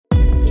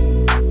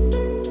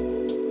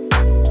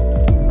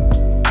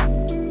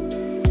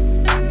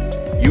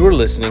You are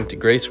listening to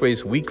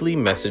Graceway's weekly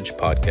message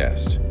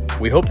podcast.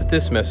 We hope that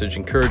this message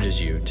encourages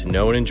you to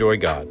know and enjoy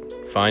God,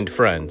 find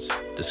friends,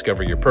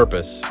 discover your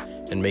purpose,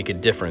 and make a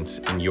difference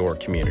in your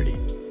community.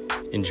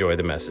 Enjoy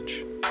the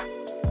message.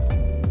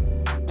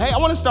 Hey, I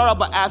want to start out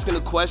by asking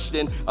a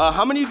question.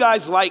 How many of you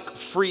guys like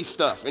free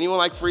stuff? Anyone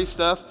like free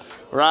stuff?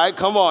 Right?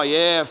 Come on,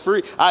 yeah,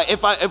 free.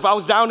 If I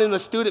was down in the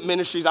student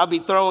ministries, I'd be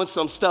throwing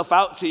some stuff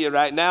out to you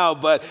right now,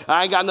 but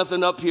I ain't got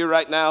nothing up here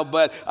right now.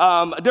 But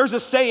there's a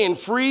saying,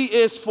 free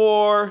is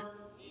for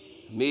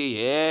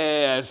me,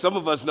 yeah, some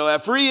of us know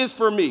that. Free is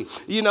for me,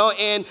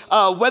 and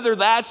whether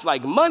that's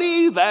like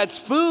money, that's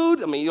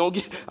food.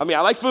 I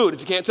like food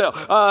if you can't tell.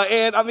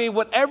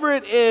 Whatever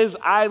it is,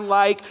 I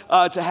like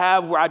to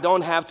have where I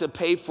don't have to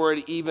pay for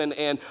it even.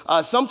 And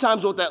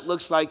sometimes what that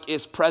looks like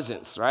is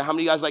presents, right? How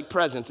many of you guys like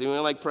presents?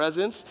 Anyone like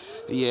presents?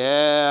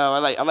 Yeah,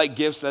 I like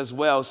gifts as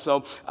well.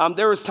 So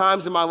there was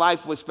times in my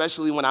life,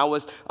 especially when I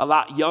was a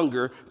lot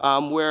younger,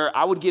 where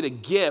I would get a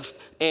gift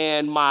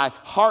and my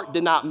heart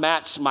did not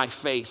match my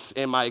face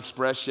and my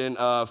expression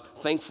of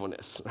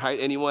thankfulness, right?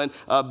 Anyone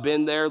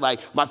been there? Like,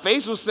 my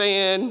face was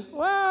saying,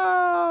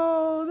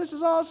 wow, this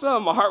is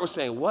awesome. My heart was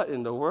saying, what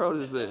in the world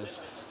is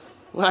this?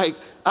 Like,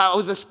 I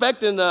was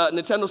expecting a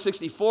Nintendo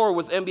 64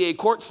 with NBA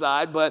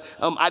courtside, but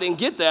I didn't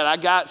get that. I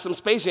got some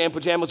Space Jam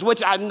pajamas,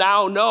 which I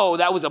now know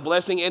that was a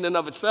blessing in and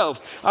of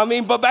itself.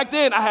 But back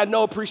then I had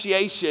no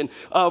appreciation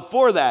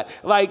for that.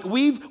 Like,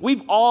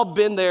 we've all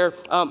been there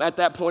at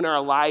that point in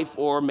our life,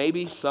 or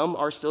maybe some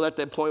are still at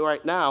that point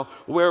right now,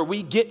 where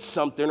we get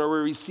something or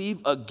we receive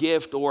a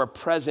gift or a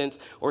present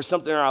or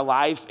something in our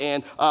life,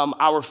 and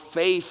our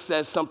face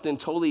says something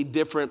totally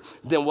different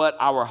than what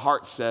our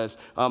heart says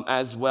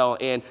as well.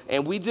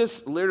 And we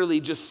just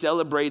literally just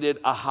celebrated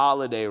a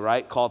holiday,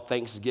 right, called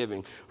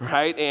Thanksgiving,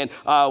 right? And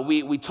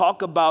we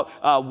talk about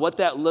what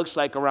that looks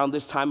like around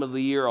this time of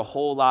the year, a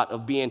whole lot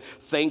of being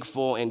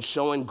thankful and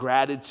showing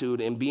gratitude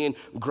and being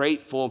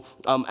grateful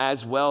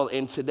as well.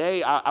 And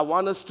today I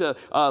want us to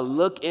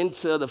look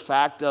into the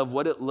fact of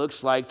what it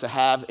looks like to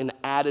have an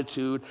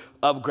attitude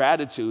of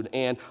gratitude.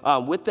 And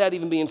with that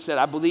even being said,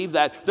 I believe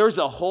that there's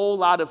a whole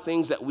lot of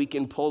things that we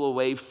can pull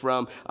away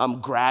from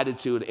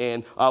gratitude.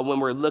 And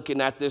when we're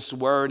looking at this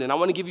word, and I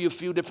want to give you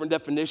a few different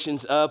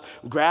definitions of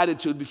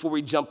gratitude before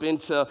we jump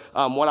into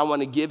what I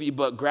want to give you.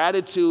 But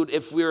gratitude,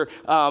 if we're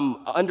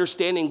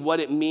understanding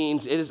what it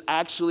means, it is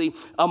actually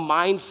a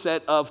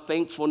mindset of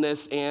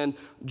thankfulness and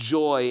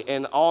joy.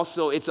 And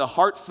also it's a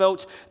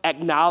heartfelt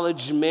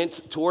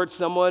acknowledgement towards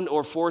someone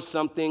or for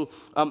something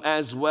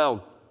as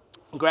well.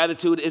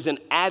 Gratitude is an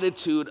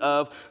attitude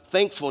of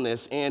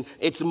thankfulness, and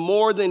it's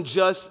more than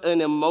just an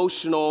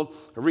emotional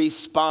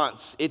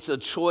response. It's a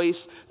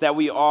choice that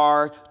we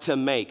are to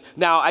make.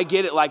 Now, I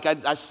get it. Like,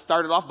 I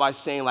started off by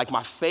saying, like,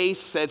 my face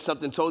said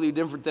something totally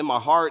different than my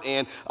heart,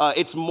 and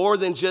it's more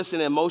than just an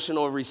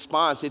emotional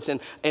response. It's an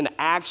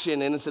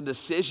action, and it's a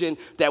decision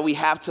that we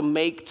have to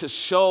make to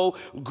show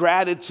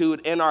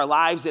gratitude in our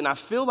lives. And I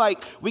feel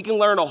like we can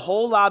learn a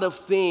whole lot of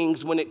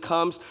things when it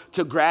comes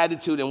to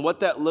gratitude and what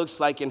that looks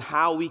like and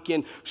how we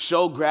can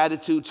show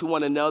gratitude to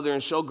one another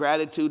and show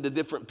gratitude to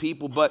different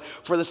people. But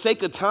for the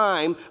sake of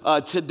time,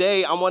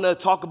 today I want to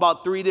talk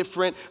about three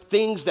different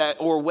things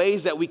or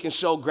ways that we can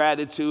show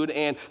gratitude,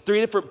 and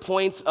three different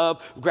points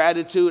of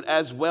gratitude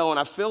as well. And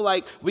I feel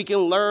like we can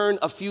learn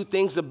a few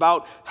things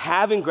about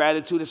having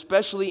gratitude,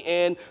 especially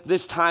in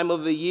this time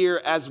of the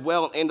year as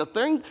well. And the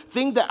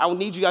thing that I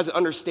need you guys to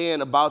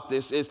understand about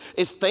this is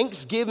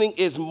Thanksgiving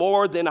is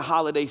more than a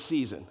holiday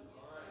season.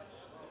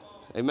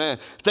 Amen.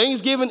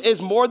 Thanksgiving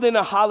is more than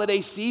a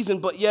holiday season,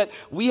 but yet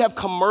we have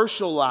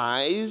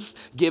commercialized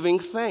giving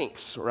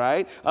thanks,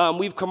 right?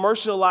 We've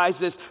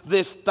commercialized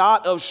this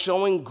thought of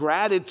showing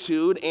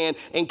gratitude and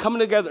coming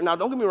together. Now,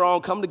 don't get me wrong,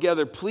 come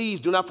together.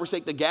 Please do not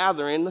forsake the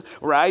gathering,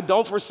 right?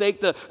 Don't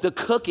forsake the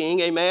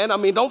cooking, amen?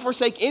 Don't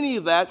forsake any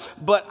of that,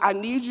 but I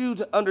need you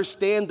to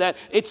understand that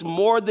it's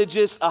more than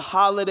just a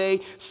holiday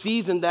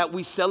season that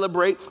we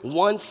celebrate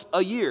once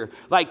a year.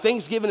 Like,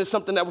 Thanksgiving is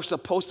something that we're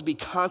supposed to be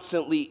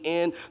constantly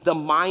in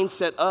the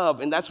mindset of,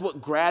 and that's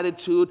what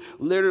gratitude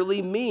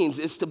literally means,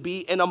 is to be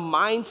in a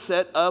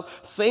mindset of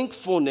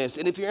thankfulness.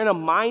 And if you're in a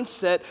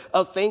mindset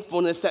of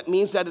thankfulness, that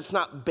means that it's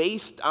not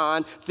based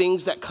on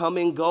things that come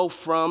and go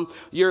from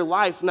your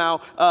life.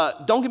 Now,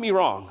 don't get me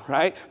wrong,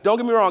 right? Don't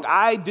get me wrong.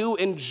 I do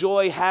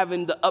enjoy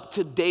having the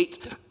up-to-date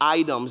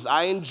items.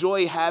 I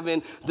enjoy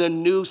having the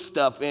new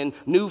stuff and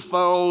new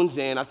phones,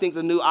 and I think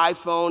the new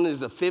iPhone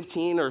is a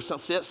 15 or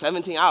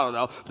 17, I don't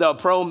know, the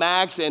Pro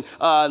Max, and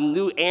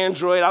new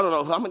Android, I don't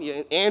know how many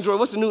Android.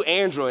 What's the new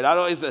Android? I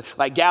don't know. Is it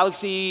like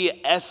Galaxy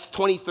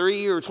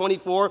S23 or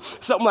 24,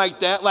 something like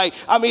that? Like,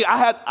 I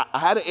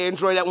had an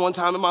Android at one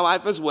time in my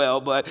life as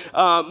well, but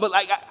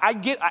like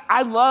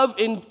I love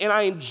and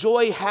I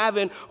enjoy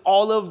having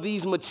all of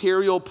these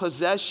material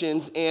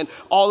possessions and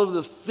all of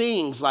the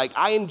things. Like,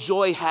 I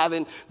enjoy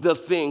having the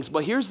things,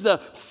 but here's the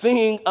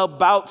thing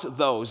about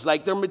those: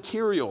 like, they're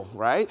material,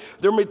 right?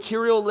 They're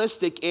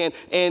materialistic,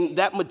 and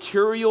that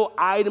material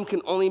item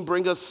can only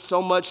bring us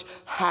so much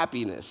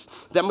happiness.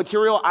 That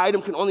material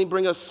item can only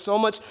bring us so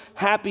much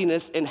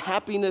happiness, and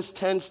happiness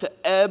tends to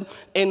ebb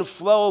and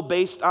flow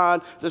based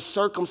on the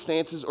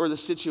circumstances or the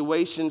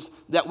situations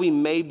that we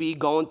may be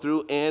going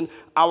through in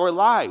our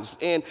lives.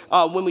 And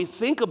when we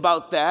think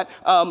about that,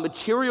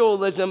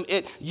 materialism,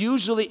 it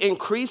usually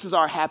increases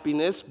our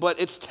happiness, but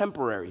it's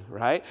temporary,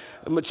 right?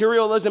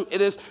 Materialism,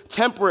 it is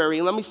temporary.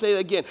 And let me say it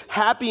again.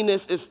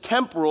 Happiness is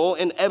temporal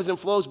and ebbs and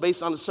flows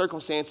based on the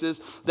circumstances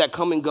that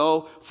come and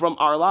go from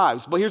our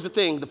lives. But here's the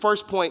thing. The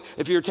first point,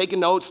 if you're taking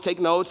notes, take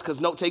notes,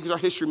 because note takers are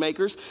history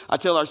makers. I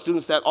tell our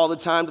students that all the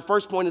time. The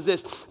first point is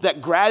this,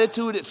 that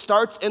gratitude, it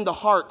starts in the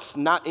hearts,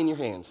 not in your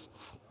hands.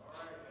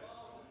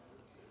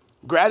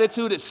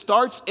 Gratitude, it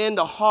starts in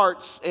the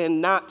hearts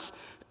and not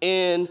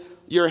in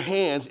your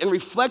hands. And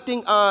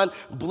reflecting on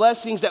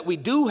blessings that we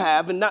do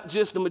have, and not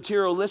just the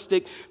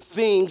materialistic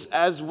things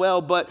as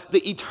well, but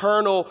the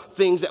eternal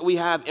things that we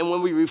have. And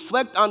when we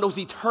reflect on those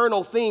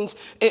eternal things,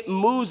 it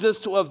moves us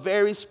to a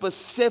very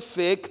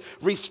specific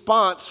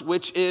response,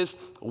 which is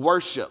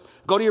worship.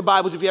 Go to your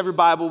Bibles if you have your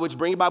Bible, which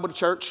bring your Bible to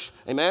church.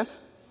 Amen.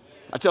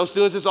 I tell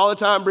students this all the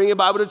time, bring your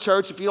Bible to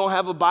church. If you don't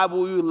have a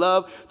Bible, we would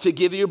love to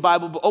give you your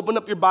Bible. But open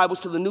up your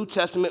Bibles to the New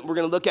Testament. We're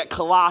going to look at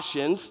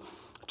Colossians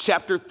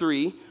chapter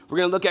 3. We're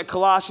going to look at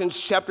Colossians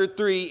chapter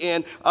 3.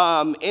 And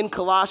in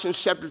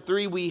Colossians chapter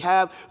 3, we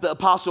have the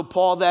Apostle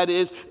Paul that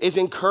is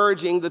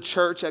encouraging the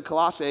church at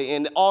Colossae.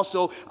 And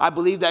also, I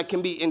believe that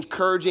can be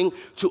encouraging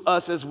to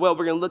us as well.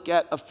 We're going to look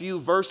at a few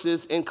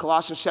verses in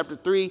Colossians chapter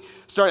 3,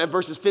 starting at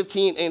verses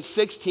 15 and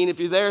 16. If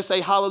you're there, say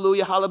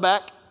hallelujah, holla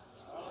back.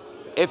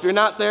 If you're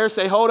not there,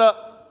 say, hold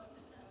up.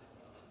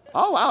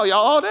 Oh, wow, y'all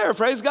all there.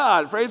 Praise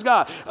God. Praise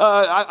God.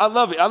 I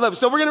love it. I love it.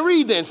 So we're going to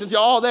read then, since you're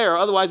all there.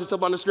 Otherwise, it's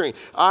up on the screen.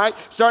 All right.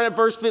 Starting at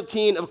verse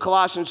 15 of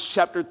Colossians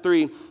chapter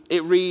 3,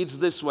 it reads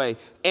this way.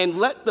 And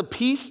let the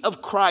peace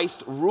of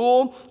Christ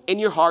rule in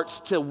your hearts,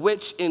 to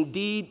which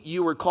indeed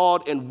you were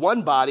called in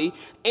one body,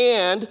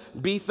 and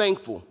be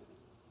thankful.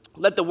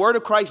 Let the word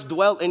of Christ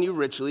dwell in you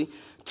richly,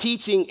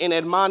 teaching and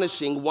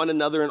admonishing one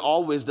another in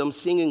all wisdom,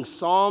 singing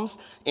psalms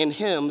and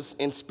hymns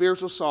and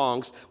spiritual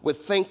songs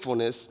with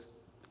thankfulness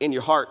in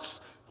your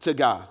hearts to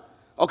God.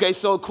 Okay,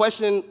 so a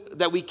question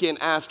that we can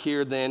ask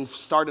here then,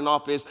 starting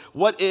off, is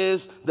what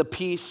is the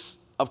peace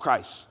of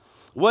Christ?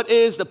 What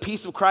is the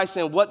peace of Christ,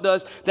 and what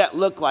does that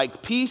look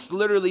like? Peace,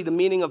 literally, the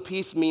meaning of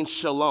peace means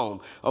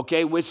shalom,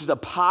 okay, which is a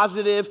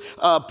positive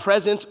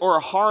presence or a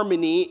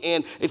harmony,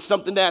 and it's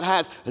something that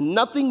has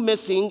nothing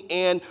missing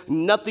and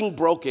nothing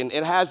broken.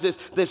 It has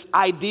this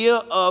idea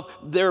of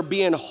there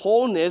being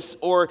wholeness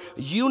or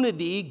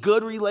unity,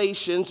 good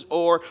relations,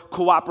 or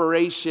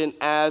cooperation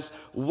as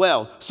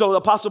well. So the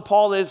Apostle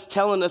Paul is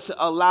telling us to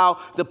allow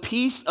the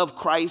peace of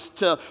Christ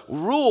to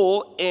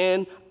rule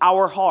in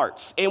our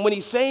hearts. And when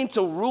he's saying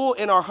to rule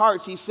in our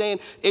hearts, he's saying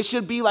it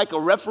should be like a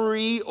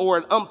referee or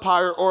an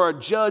umpire or a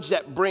judge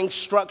that brings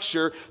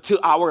structure to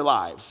our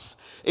lives.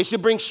 It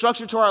should bring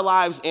structure to our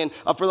lives. And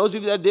for those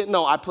of you that didn't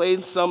know, I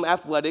played some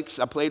athletics.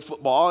 I played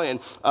football and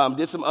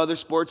did some other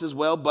sports as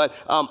well. But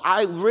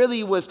I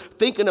really was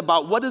thinking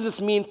about, what does this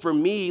mean for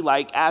me,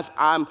 like as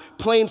I'm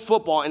playing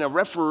football and a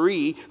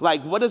referee?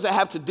 Like, what does it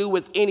have to do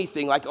with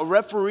anything? Like a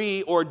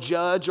referee or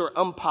judge or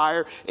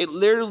umpire, it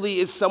literally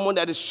is someone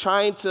that is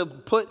trying to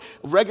put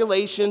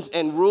regulations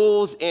and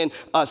rules and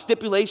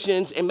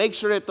stipulations and make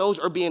sure that those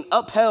are being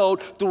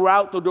upheld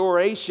throughout the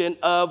duration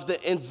of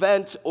the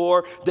event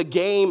or the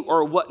game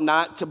or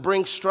whatnot, to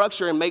bring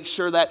structure and make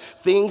sure that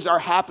things are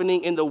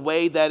happening in the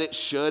way that it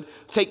should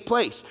take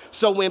place.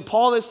 So when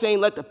Paul is saying,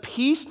 let the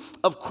peace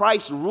of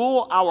Christ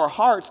rule our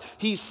hearts,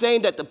 he's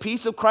saying that the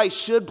peace of Christ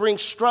should bring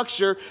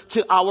structure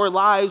to our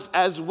lives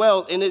as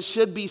well. And it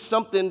should be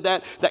something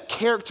that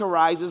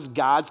characterizes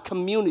God's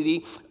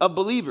community of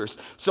believers.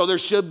 So there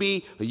should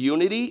be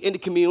unity in the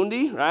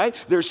community, right?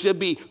 There should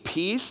be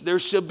peace. There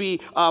should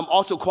be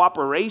also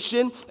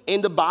cooperation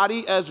in the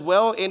body as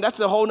well. And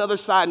that's a whole nother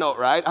side note,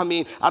 right? I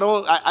mean,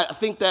 I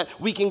think that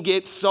we can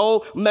get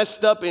so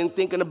messed up in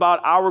thinking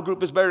about our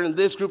group is better than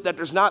this group that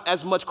there's not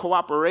as much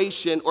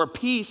cooperation or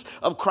peace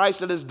of Christ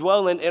that is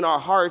dwelling in our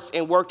hearts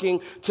and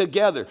working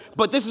together.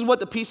 But this is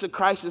what the peace of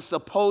Christ is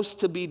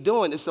supposed to be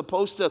doing. It's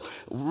supposed to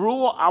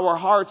rule our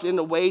hearts in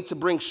a way to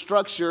bring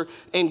structure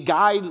and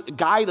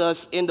guide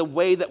us in the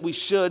way that we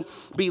should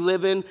be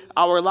living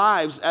our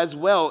lives as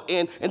well.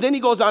 And then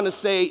he goes on to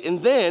say,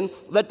 and then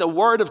let the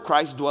word of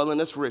Christ dwell in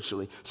us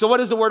richly. So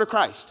what is the word of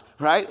Christ?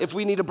 Right? If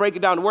we need to break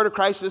it down, the word of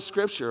Christ is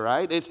scripture,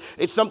 right?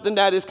 It's something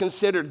that is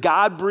considered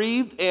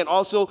God-breathed and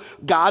also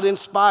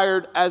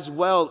God-inspired as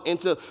well. And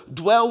to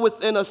dwell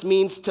within us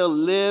means to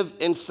live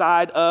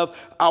inside of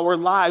our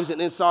lives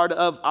and inside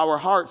of our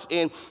hearts.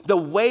 And the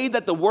way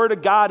that the word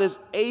of God is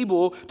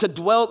able to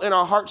dwell in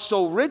our hearts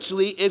so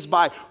richly is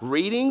by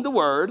reading the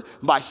word,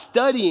 by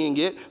studying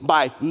it,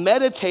 by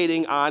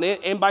meditating on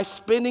it, and by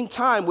spending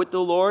time with the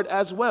Lord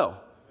as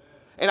well.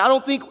 And I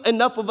don't think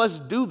enough of us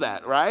do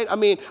that, right? I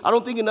mean, I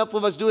don't think enough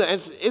of us do that.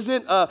 This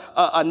isn't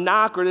a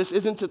knock, or this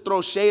isn't to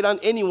throw shade on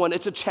anyone.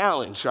 It's a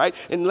challenge, right?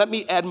 And let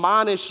me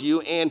admonish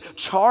you and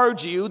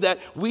charge you that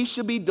we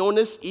should be doing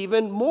this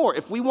even more.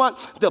 If we want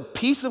the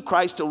peace of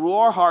Christ to rule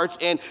our hearts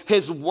and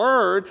his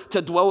word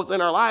to dwell within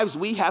our lives,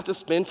 we have to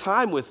spend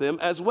time with him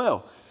as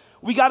well.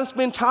 We got to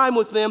spend time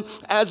with them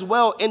as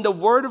well. And the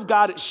word of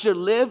God, it should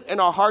live in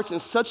our hearts in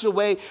such a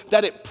way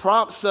that it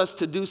prompts us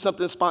to do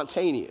something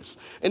spontaneous.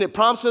 And it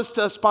prompts us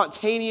to a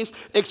spontaneous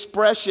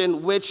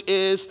expression, which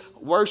is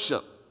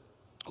worship.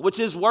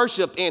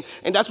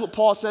 And that's what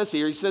Paul says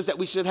here. He says that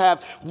we should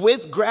have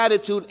with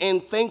gratitude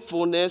and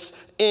thankfulness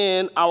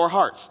in our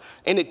hearts.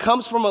 And it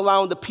comes from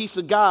allowing the peace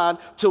of God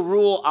to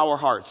rule our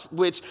hearts,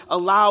 which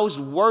allows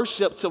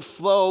worship to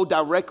flow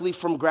directly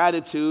from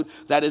gratitude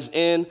that is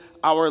in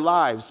our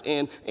lives.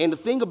 And the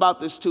thing about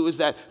this too is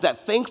that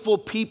thankful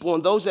people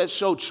and those that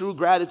show true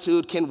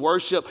gratitude can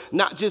worship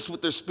not just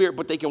with their spirit,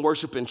 but they can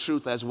worship in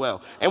truth as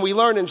well. And we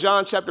learn in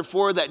John chapter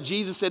 4 that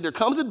Jesus said there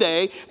comes a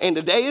day, and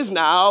the day is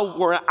now,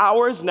 or an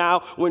hour is now,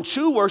 when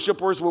true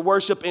worshipers will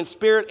worship in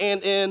spirit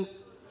and in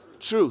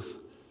truth.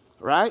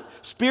 Right?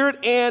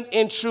 Spirit and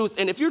in truth.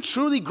 And if you're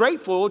truly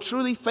grateful,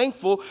 truly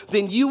thankful,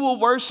 then you will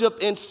worship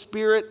in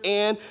spirit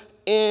and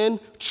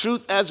in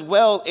truth as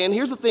well. And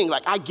here's the thing,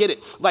 like, I get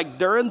it. Like,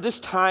 during this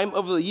time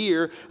of the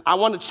year, I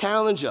want to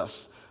challenge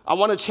us. I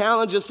want to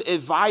challenge us to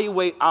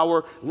evaluate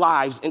our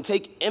lives and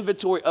take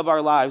inventory of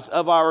our lives,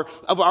 of our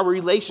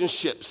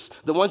relationships,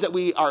 the ones that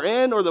we are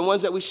in or the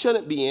ones that we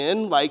shouldn't be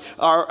in, like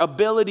our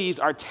abilities,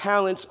 our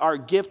talents, our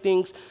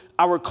giftings,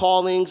 our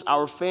callings,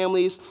 our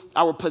families,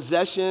 our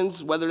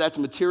possessions, whether that's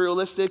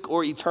materialistic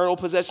or eternal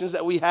possessions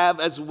that we have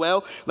as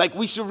well. Like,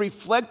 we should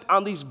reflect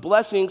on these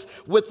blessings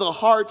with a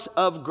heart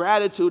of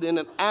gratitude and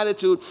an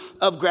attitude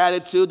of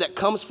gratitude that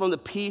comes from the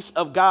peace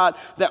of God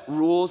that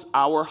rules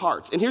our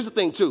hearts. And here's the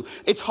thing too,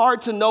 it's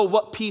hard to know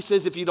what peace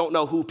is if you don't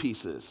know who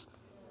peace is.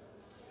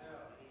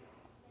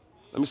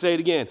 Let me say it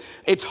again.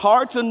 It's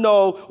hard to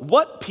know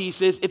what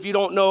peace is if you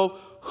don't know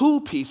who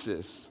peace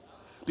is.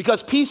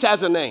 Because peace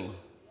has a name.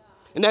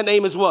 And that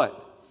name is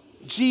what?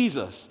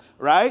 Jesus,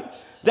 right?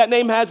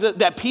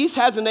 That peace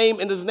has a name,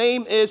 and his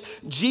name is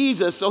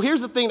Jesus. So here's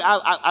the thing,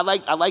 I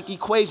like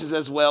equations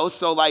as well.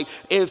 So like,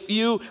 if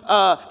you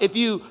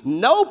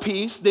know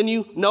peace, then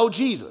you know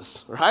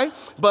Jesus, right?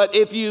 But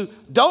if you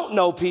don't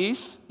know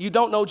peace, you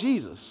don't know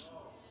Jesus.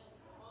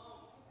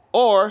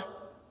 Or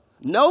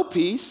know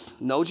peace,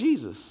 know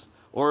Jesus.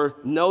 Or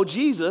know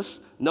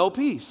Jesus, know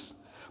peace.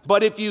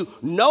 But if you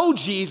know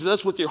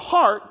Jesus with your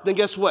heart, then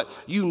guess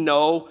what? You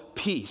know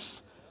peace.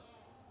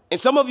 And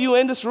some of you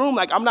in this room,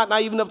 like, I'm not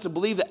naive enough to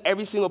believe that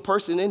every single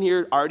person in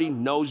here already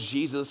knows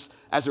Jesus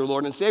as their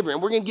Lord and Savior.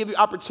 And we're going to give you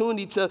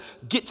opportunity to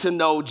get to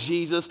know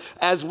Jesus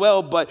as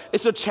well. But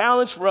it's a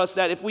challenge for us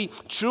that if we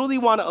truly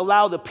want to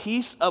allow the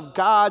peace of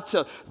God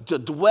to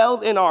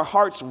dwell in our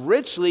hearts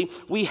richly,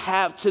 we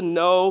have to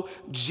know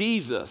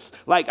Jesus.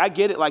 Like, I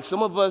get it. Like,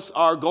 some of us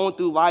are going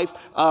through life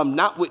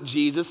not with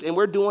Jesus, and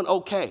we're doing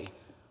okay.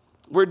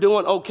 We're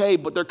doing okay,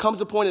 but there comes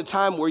a point in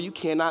time where you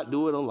cannot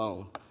do it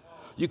alone.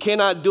 You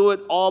cannot do it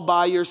all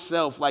by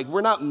yourself. Like,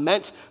 we're not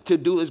meant to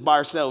do this by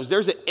ourselves.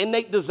 There's an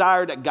innate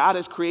desire that God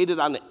has created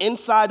on the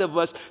inside of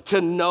us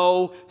to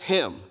know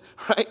him,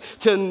 right?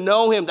 To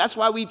know him. That's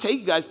why we take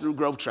you guys through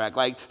Growth Track.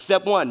 Like,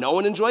 step one, know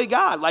and enjoy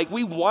God. Like,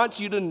 we want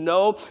you to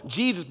know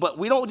Jesus, but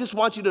we don't just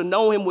want you to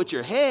know him with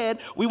your head.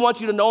 We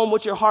want you to know him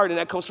with your heart, and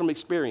that comes from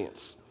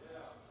experience.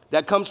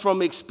 That comes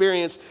from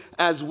experience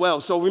as well.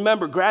 So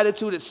remember,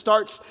 gratitude, it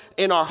starts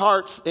in our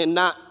hearts and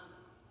not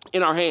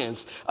in our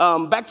hands.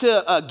 Back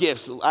to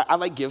gifts. I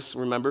like gifts,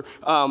 remember.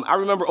 I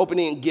remember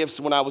opening gifts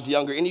when I was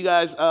younger. And you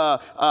guys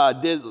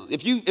did,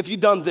 if you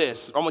done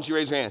this, I want you to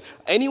raise your hand.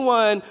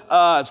 Anyone,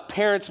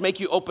 parents make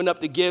you open up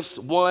the gifts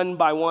one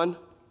by one?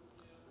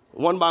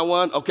 One by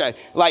one? Okay.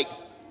 Like,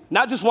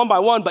 not just one by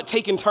one, but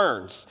taking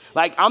turns.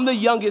 Like, I'm the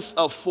youngest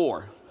of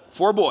four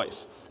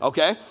boys,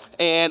 okay?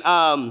 And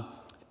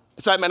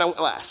so that meant I went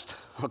last.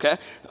 Okay?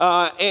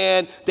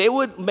 And they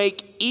would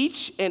make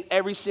each and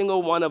every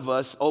single one of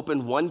us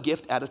open one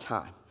gift at a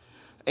time.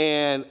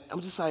 And I'm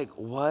just like,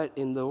 what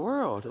in the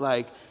world?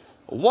 Like,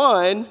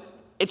 one,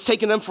 it's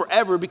taking them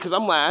forever because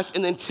I'm last.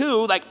 And then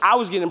two, like, I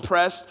was getting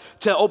pressed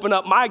to open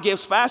up my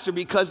gifts faster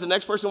because the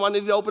next person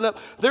wanted to open up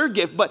their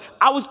gift. But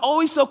I was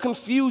always so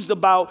confused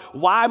about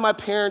why my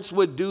parents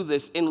would do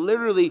this. And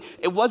literally,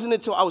 it wasn't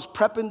until I was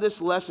prepping this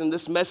lesson,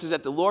 this message,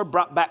 that the Lord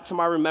brought back to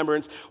my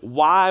remembrance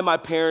why my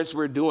parents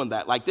were doing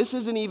that. Like, this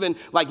isn't even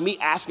like me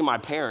asking my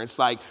parents,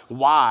 like,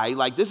 why?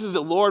 Like, this is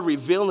the Lord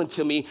revealing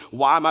to me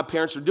why my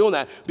parents were doing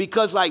that.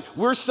 Because, like,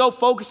 we're so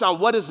focused on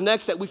what is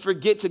next that we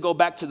forget to go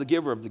back to the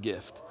giver of the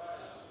gift.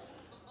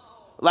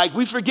 Like,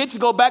 we forget to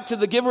go back to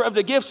the giver of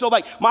the gift. So,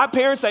 like, my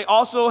parents, they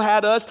also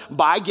had us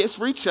buy gifts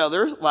for each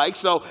other. Like,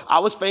 so I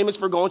was famous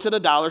for going to the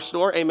dollar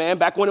store, amen,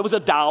 back when it was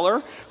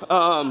 $1,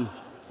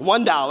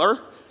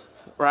 $1,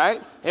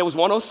 right? It was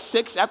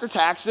 $1.06 after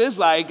taxes.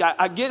 Like,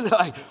 I get,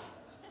 like,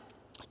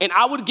 and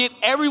I would get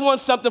everyone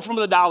something from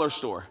the dollar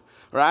store.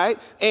 right?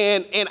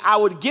 And I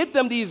would get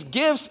them these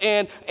gifts,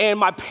 and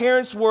my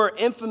parents were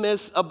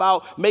infamous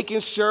about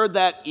making sure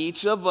that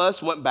each of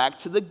us went back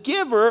to the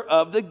giver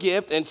of the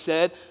gift and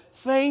said,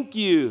 thank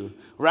you,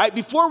 right?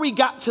 Before we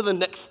got to the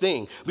next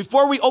thing,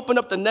 before we open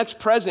up the next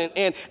present.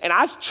 And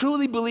I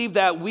truly believe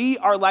that we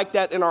are like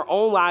that in our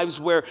own lives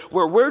where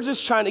we're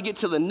just trying to get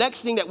to the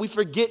next thing that we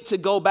forget to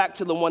go back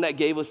to the one that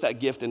gave us that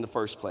gift in the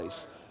first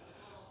place.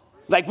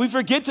 Like we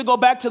forget to go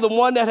back to the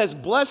one that has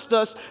blessed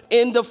us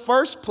in the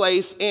first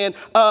place. And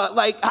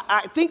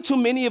I think too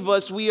many of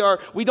us, we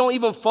don't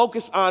even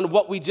focus on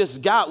what we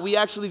just got. We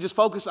actually just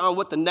focus on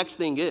what the next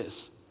thing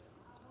is.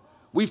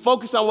 We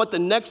focus on what the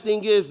next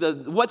thing is,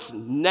 what's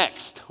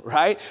next,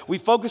 right? We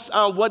focus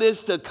on what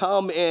is to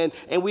come, and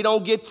we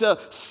don't get to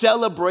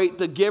celebrate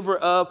the giver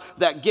of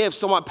that gift.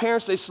 So my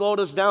parents, they slowed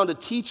us down to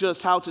teach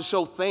us how to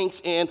show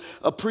thanks and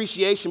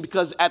appreciation,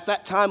 because at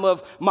that time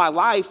of my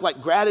life,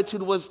 like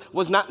gratitude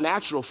was not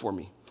natural for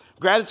me.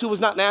 Gratitude was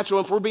not natural,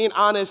 and if we're being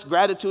honest,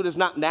 gratitude is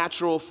not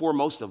natural for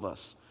most of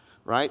us.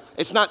 Right?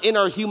 It's not in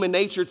our human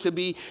nature to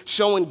be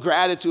showing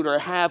gratitude or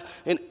have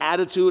an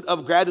attitude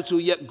of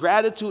gratitude, yet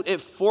gratitude, it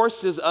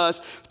forces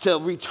us to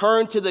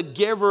return to the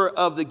giver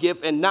of the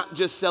gift and not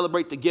just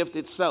celebrate the gift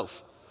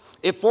itself.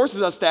 It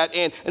forces us that.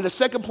 And the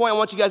second point I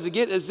want you guys to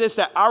get is this,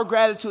 that our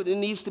gratitude, it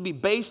needs to be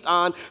based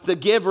on the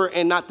giver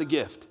and not the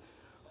gift.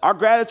 Our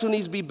gratitude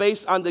needs to be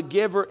based on the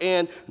giver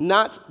and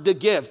not the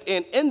gift.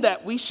 And in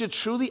that, we should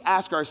truly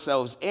ask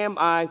ourselves, am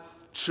I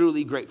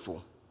truly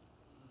grateful?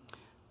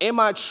 Am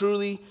I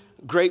truly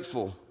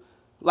grateful?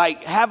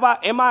 Like,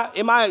 am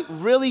I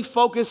really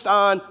focused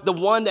on the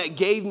one that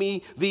gave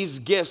me these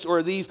gifts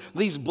or these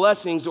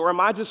blessings, or am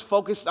I just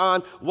focused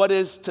on what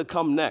is to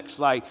come next?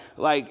 Like,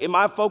 am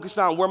I focused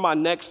on where my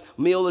next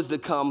meal is to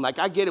come? Like,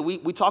 I get it.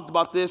 We talked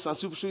about this on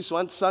Super Street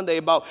Sunday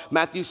about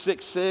Matthew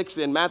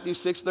 6:6 and Matthew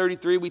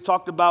 6:33. We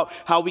talked about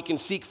how we can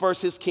seek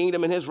first his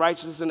kingdom and his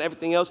righteousness, and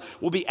everything else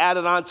will be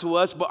added on to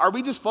us. But are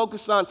we just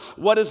focused on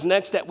what is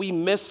next that we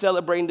miss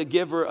celebrating the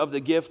giver of the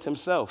gift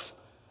himself?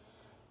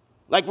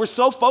 Like, we're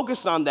so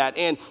focused on that.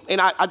 And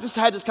I just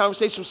had this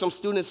conversation with some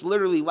students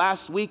literally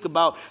last week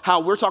about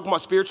how we're talking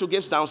about spiritual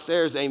gifts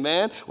downstairs,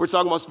 amen? We're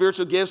talking about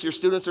spiritual gifts. Your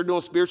students are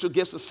doing spiritual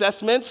gifts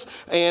assessments.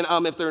 And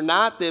if they're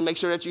not, then make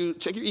sure that you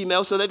check your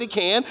email so that they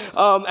can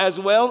as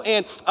well.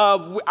 And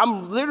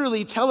I'm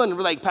literally telling them,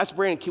 like, Pastor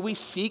Brandon, can we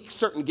seek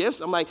certain gifts?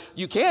 I'm like,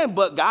 you can,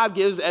 but God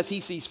gives as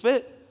he sees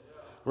fit.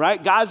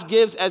 Right? God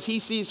gives as he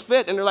sees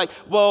fit. And they're like,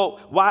 well,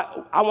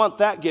 why? I want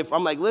that gift.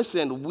 I'm like,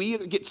 listen, we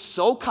get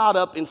so caught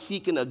up in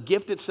seeking a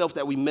gift itself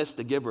that we miss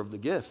the giver of the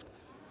gift.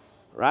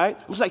 Right?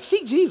 I'm just like,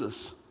 seek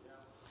Jesus.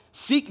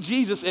 Seek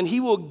Jesus, and he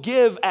will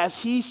give as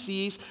he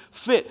sees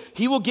fit.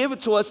 He will give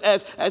it to us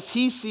as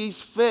he sees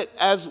fit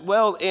as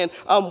well. And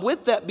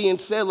with that being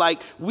said,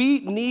 like, we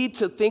need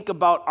to think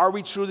about, are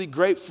we truly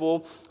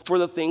grateful for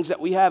the things that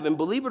we have? And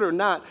believe it or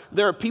not,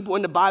 there are people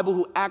in the Bible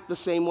who act the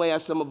same way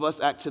as some of us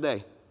act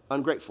today.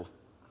 Ungrateful.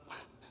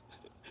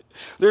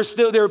 There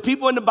are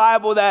people in the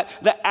Bible that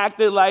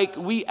acted like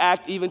we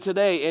act even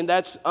today, and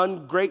that's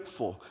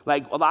ungrateful.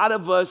 Like, a lot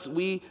of us,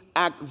 we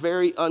act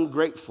very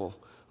ungrateful.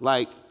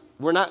 Like,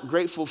 we're not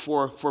grateful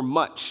for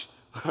much,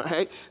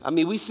 right? I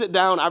mean, we sit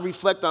down, I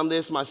reflect on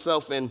this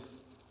myself, and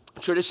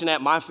tradition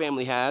that my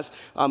family has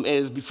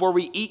is before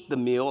we eat the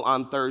meal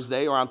on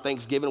Thursday or on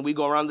Thanksgiving, we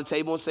go around the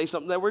table and say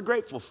something that we're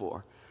grateful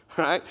for.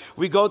 Right?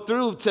 We go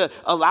through to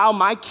allow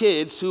my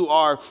kids who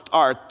are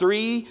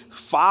 3,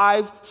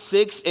 5,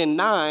 6, and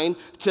 9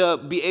 to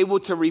be able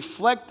to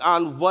reflect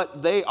on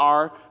what they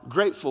are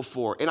grateful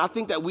for. And I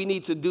think that we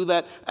need to do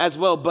that as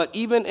well. But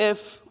even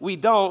if we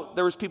don't,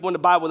 there was people in the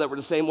Bible that were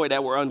the same way,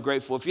 that were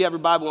ungrateful. If you have your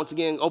Bible, once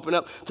again, open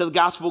up to the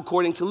Gospel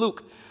according to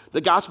Luke. The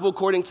Gospel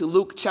according to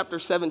Luke chapter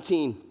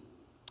 17.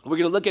 We're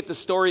going to look at the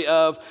story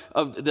of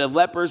the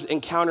lepers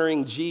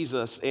encountering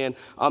Jesus. And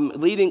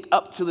leading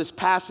up to this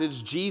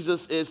passage,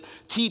 Jesus is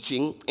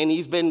teaching, and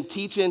he's been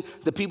teaching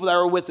the people that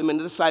are with him and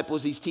the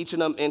disciples. He's teaching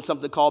them in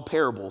something called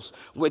parables,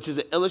 which is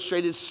an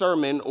illustrated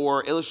sermon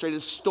or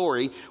illustrated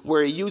story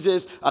where he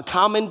uses a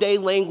common day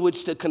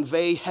language to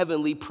convey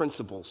heavenly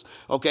principles.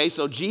 Okay,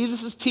 so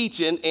Jesus is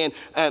teaching,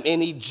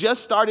 and he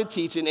just started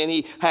teaching, and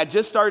he had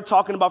just started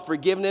talking about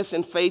forgiveness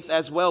and faith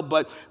as well,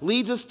 but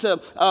leads us to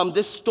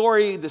this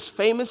story, this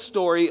famous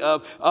story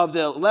of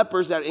the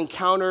lepers that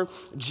encounter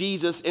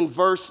Jesus in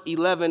verse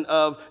 11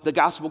 of the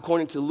Gospel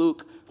according to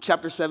Luke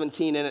chapter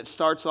 17, and it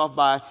starts off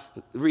by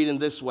reading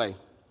this way.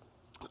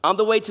 On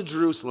the way to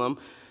Jerusalem,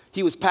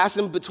 he was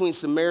passing between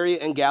Samaria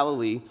and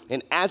Galilee,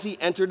 and as he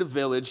entered the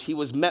village, he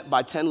was met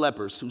by 10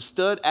 lepers who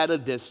stood at a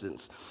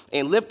distance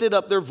and lifted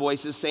up their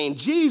voices, saying,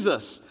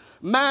 Jesus,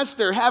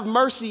 Master, have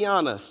mercy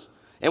on us.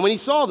 And when he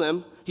saw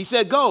them, he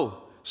said,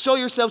 Go, show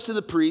yourselves to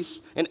the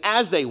priests. And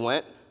as they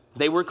went,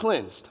 they were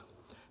cleansed.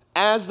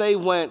 As they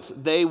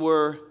went, they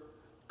were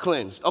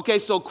cleansed. Okay,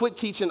 so quick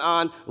teaching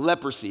on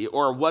leprosy,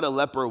 or what a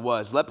leper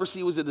was.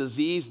 Leprosy was a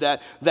disease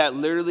that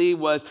literally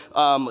was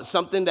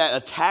something that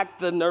attacked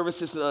the nervous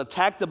system,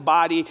 attacked the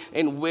body,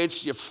 in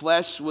which your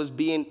flesh was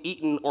being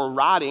eaten or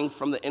rotting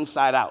from the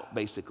inside out,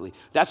 basically.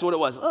 That's what it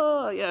was.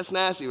 Oh, yeah, it's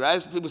nasty,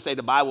 right? People say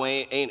the Bible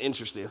ain't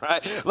interested,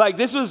 right? Like,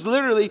 this was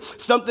literally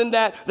something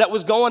that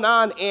was going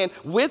on, and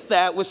with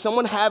that, with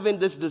someone having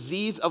this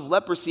disease of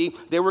leprosy,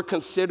 they were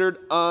considered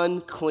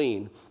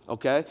unclean.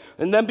 Okay?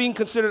 And them being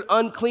considered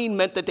unclean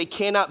meant that they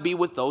cannot be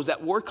with those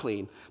that were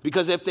clean.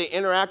 Because if they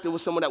interacted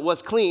with someone that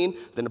was clean,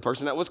 then the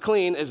person that was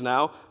clean is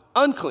now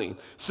unclean.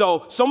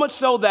 So much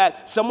so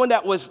that someone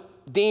that was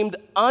deemed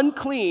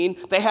unclean,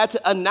 they had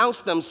to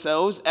announce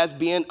themselves as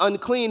being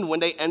unclean when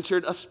they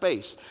entered a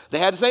space. They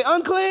had to say,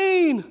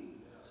 unclean.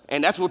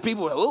 And that's what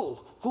people were,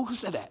 oh, who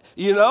said that?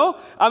 You know?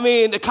 I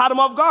mean, it caught them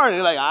off guard. And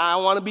they're like, I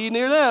don't want to be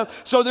near them.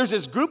 So there's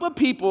this group of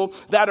people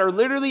that are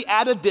literally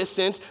at a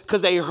distance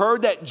because they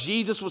heard that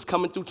Jesus was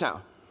coming through town.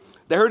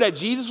 They heard that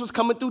Jesus was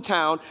coming through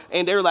town,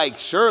 and they're like,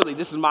 surely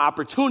this is my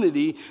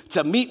opportunity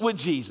to meet with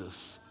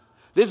Jesus.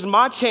 This is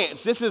my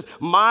chance. This is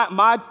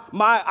my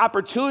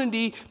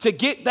opportunity to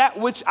get that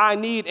which I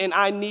need, and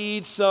I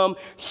need some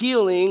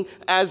healing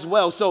as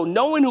well. So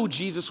knowing who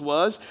Jesus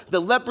was,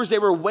 the lepers, they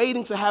were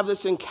waiting to have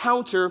this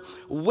encounter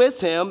with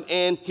him,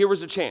 and here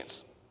was the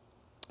chance.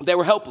 They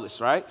were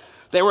helpless, right?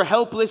 They were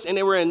helpless, and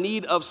they were in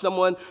need of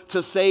someone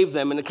to save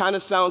them. And it kind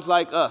of sounds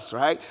like us,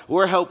 right?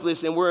 We're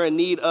helpless, and we're in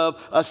need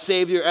of a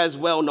Savior as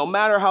well. No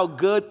matter how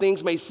good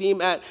things may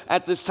seem at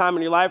this time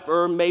in your life,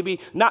 or maybe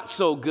not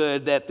so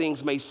good that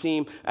things may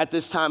seem at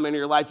this time in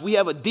your life, we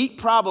have a deep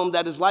problem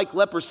that is like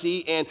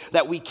leprosy and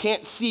that we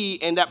can't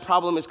see, and that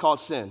problem is called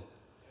sin.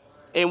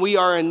 And we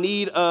are in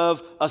need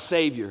of a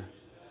Savior.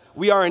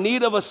 We are in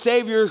need of a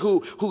Savior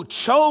who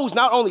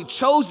not only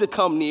chose to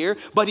come near,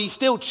 but he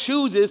still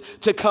chooses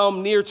to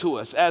come near to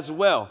us as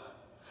well.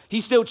 He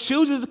still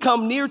chooses to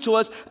come near to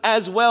us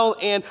as well,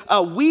 and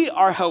we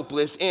are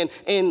helpless, and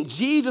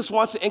Jesus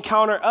wants to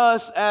encounter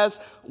us as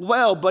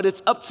well, but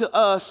it's up to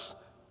us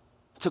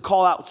to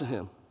call out to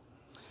him.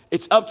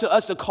 It's up to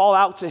us to call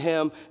out to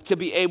him to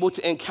be able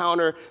to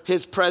encounter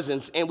his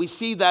presence, and we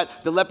see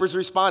that the lepers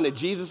responded.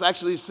 Jesus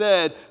actually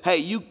said, hey,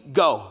 you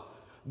go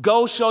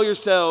show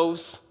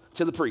yourselves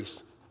to the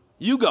priest.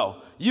 You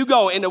go.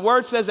 And the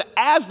word says that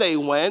as they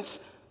went,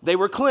 they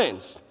were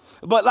cleansed.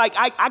 But like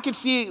I could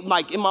see,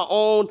 like in my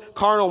own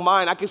carnal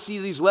mind, I could see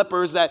these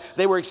lepers that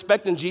they were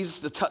expecting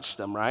Jesus to touch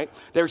them, right?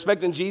 They were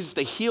expecting Jesus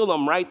to heal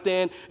them right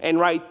then and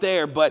right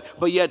there, but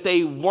yet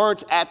they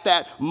weren't at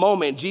that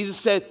moment. Jesus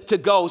said to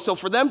go. So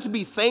for them to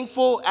be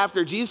thankful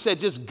after Jesus said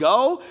just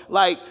go,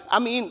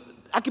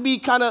 that could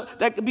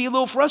be a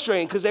little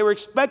frustrating because they were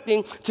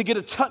expecting to get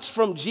a touch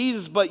from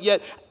Jesus, but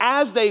yet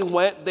as they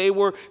went, they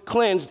were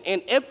cleansed.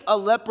 And if a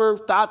leper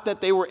thought that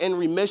they were in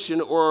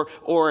remission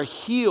or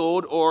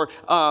healed or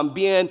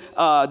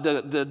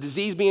the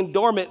disease being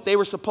dormant, they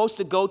were supposed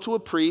to go to a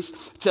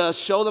priest to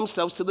show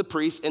themselves to the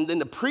priest, and then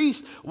the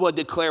priest would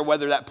declare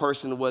whether that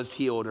person was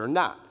healed or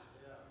not.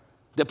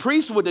 The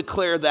priest would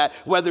declare that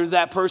whether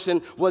that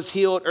person was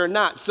healed or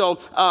not. So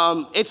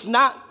it's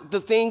not the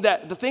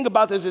thing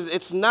about this is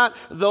it's not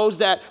those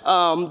that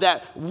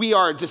we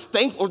are just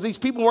thankful, or these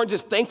people weren't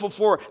just thankful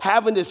for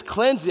having this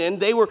cleansing.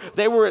 They were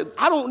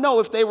I don't know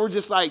if they were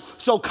just like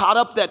so caught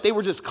up that they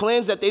were just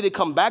cleansed that they did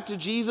come back to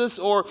Jesus,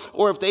 or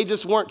if they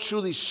just weren't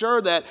truly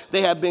sure that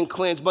they had been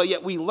cleansed. But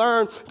yet we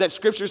learn that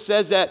Scripture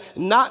says that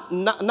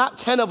not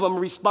 10 of them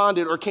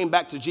responded or came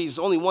back to Jesus.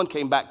 Only one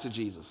came back to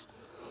Jesus.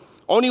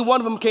 Only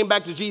one of them came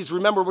back to Jesus.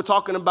 Remember, we're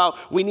talking about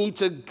we need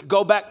to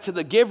go back to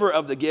the giver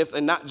of the gift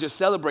and not just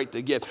celebrate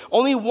the gift.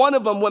 Only one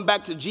of them went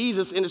back to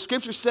Jesus, and the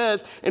scripture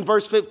says in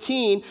verse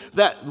 15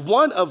 that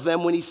one of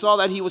them, when he saw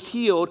that he was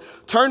healed,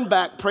 turned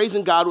back,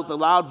 praising God with a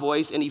loud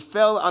voice, and he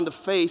fell on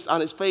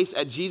his face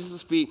at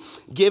Jesus' feet,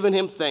 giving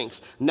him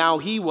thanks. Now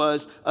he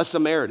was a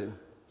Samaritan.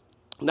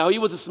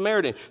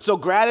 So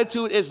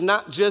gratitude is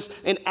not just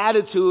an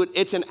attitude,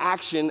 it's an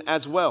action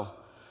as well.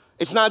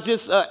 It's not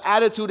just an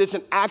attitude, it's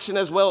an action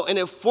as well, and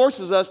it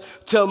forces us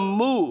to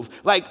move.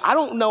 Like, I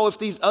don't know if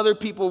these other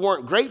people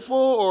weren't grateful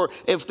or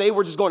if they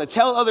were just going to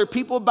tell other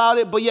people about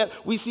it, but yet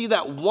we see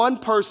that one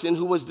person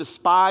who was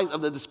despised,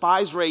 of the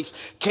despised race,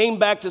 came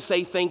back to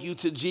say thank you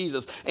to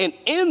Jesus. And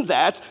in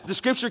that, the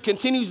scripture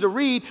continues to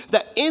read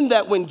that in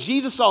that when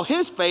Jesus saw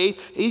his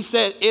faith, he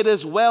said, it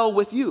is well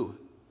with you.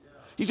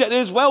 He said, it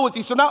is well with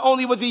you. So not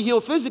only was he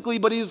healed physically,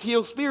 but he was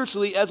healed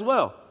spiritually as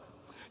well.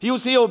 He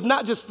was healed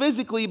not just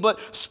physically, but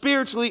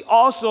spiritually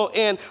also.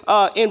 And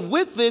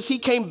with this, he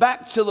came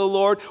back to the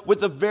Lord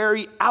with a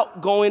very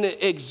outgoing,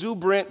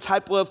 exuberant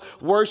type of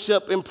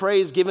worship and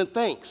praise, giving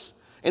thanks.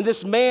 And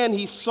this man,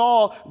 he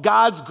saw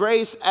God's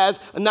grace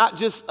as not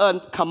just a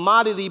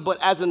commodity,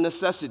 but as a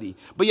necessity.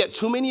 But yet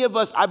too many of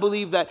us, I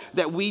believe that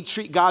we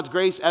treat God's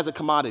grace as a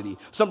commodity,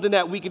 something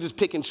that we can just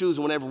pick and choose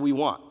whenever we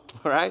want,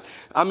 all right?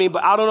 I mean,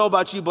 but I don't know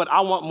about you, but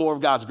I want more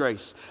of God's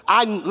grace.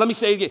 Let me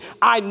say it again.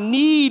 I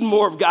need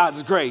more of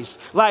God's grace.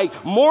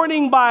 Like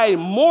morning by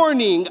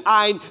morning,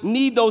 I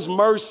need those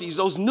mercies,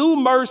 those new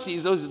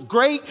mercies, those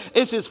great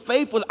is his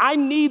faithfulness. I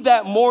need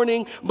that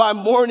morning by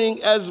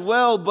morning as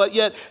well. But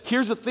yet,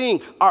 here's the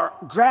thing. Our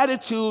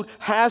gratitude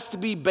has to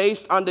be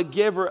based on the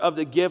giver of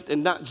the gift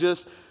and not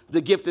just the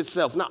gift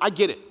itself. Now, I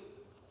get it.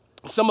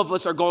 Some of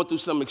us are going through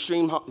some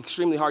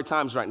extremely hard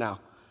times right now.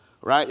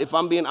 Right? If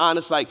I'm being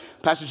honest, like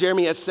Pastor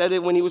Jeremy has said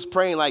it when he was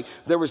praying, like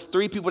there was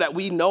 3 people that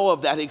we know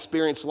of that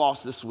experienced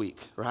loss this week,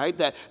 right?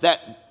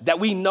 That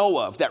we know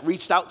of, that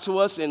reached out to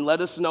us and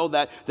let us know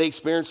that they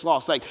experienced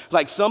loss.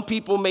 Like some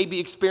people may be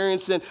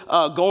experiencing,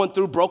 going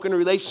through broken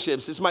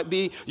relationships. This might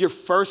be your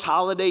first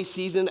holiday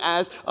season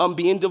as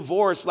being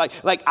divorced.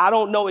 Like I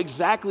don't know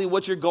exactly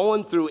what you're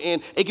going through,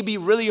 and it can be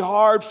really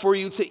hard for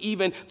you to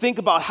even think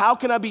about how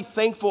can I be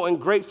thankful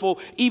and grateful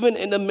even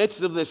in the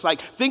midst of this.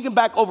 Like thinking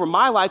back over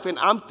my life, and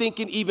I'm thinking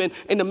even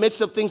in the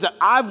midst of things that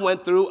I've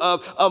went through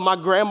of my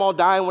grandma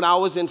dying when I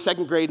was in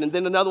 2nd grade, and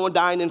then another one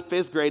dying in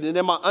 5th grade, and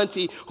then my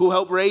auntie who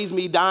helped raise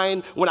me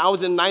dying when I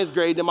was in 9th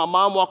grade, and my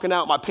mom walking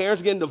out, my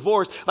parents getting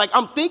divorced. Like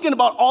I'm thinking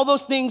about all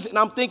those things, and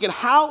I'm thinking,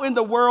 how in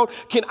the world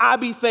can I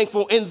be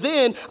thankful? And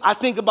then I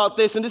think about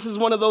this, and this is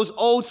one of those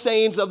old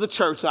sayings of the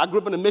church. I grew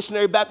up in a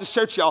missionary Baptist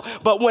church, y'all,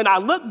 but when I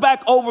look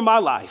back over my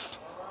life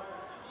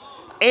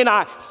and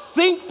I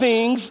think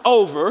things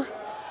over,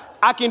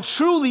 I can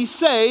truly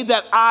say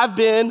that I've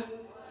been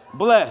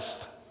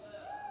blessed.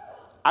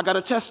 I got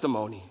a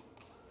testimony.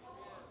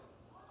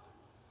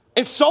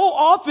 And so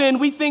often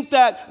we think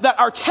that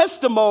our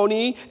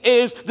testimony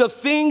is the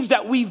things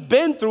that we've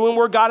been through and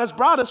where God has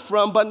brought us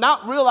from, but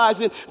not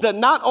realizing that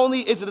not only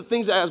is it the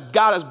things that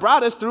God has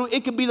brought us through,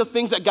 it could be the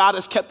things that God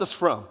has kept us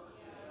from.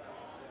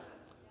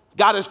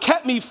 God has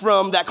kept me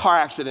from that car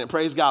accident,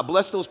 praise God.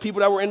 Bless those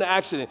people that were in the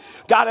accident.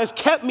 God has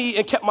kept me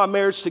and kept my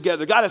marriage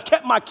together. God has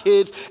kept my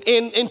kids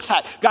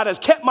intact. God has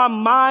kept my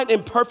mind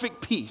in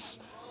perfect peace.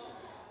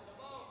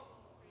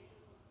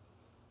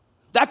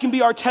 That can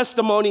be our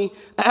testimony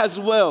as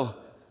well.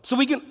 So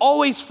we can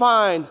always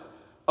find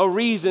a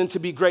reason to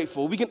be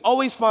grateful. We can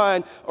always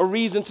find a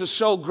reason to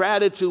show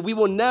gratitude. We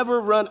will never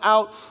run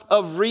out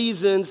of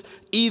reasons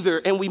either,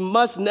 and we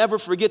must never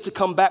forget to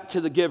come back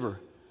to the giver.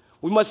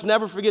 We must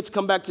never forget to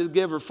come back to the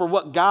giver for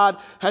what God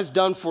has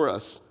done for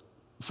us.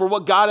 For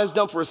what God has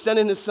done for us,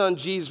 sending his son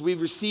Jesus, we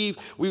receive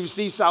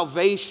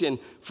salvation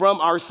from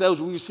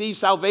ourselves. We receive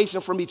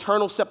salvation from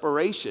eternal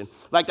separation.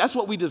 Like that's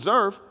what we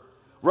deserve.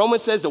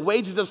 Romans says the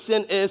wages of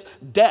sin is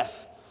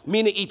death,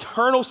 meaning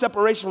eternal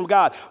separation from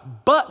God.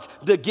 But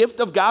the gift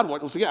of God,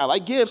 once again, I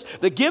like gifts.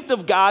 The gift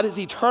of God is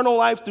eternal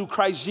life through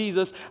Christ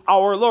Jesus,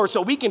 our Lord.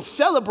 So we can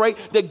celebrate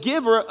the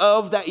giver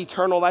of that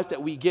eternal life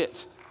that we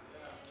get.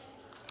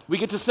 We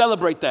get to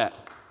celebrate that.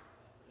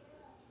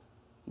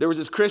 There was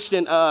this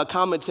Christian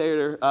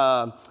commentator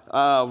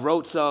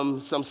wrote some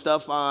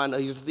stuff on,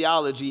 he's a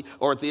theology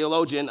or a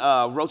theologian,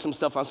 wrote some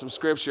stuff on some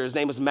scripture. His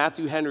name is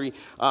Matthew Henry.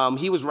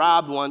 He was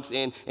robbed once,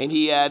 and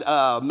he had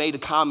made a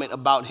comment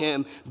about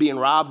him being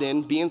robbed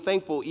and being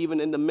thankful even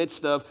in the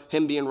midst of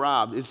him being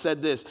robbed. It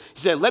said this. He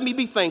said, "Let me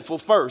be thankful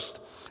first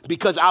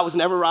because I was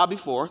never robbed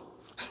before.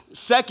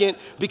 Second,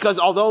 because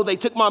although they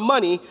took my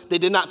money, they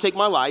did not take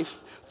my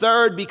life.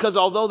 Third, because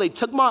although they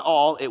took my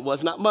all, it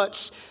was not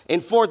much.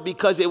 And fourth,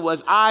 because it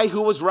was I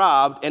who was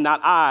robbed and not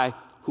I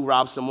who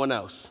robbed someone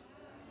else."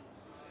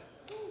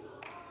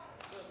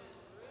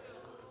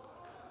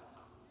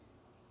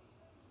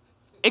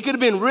 It could have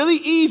been really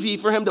easy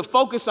for him to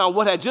focus on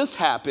what had just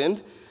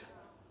happened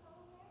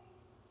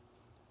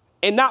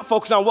and not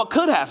focus on what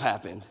could have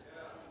happened,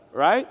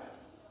 right?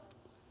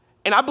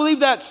 And I believe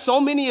that so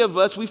many of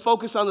us, we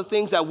focus on the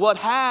things that what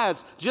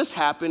has just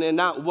happened and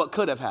not what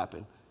could have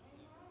happened.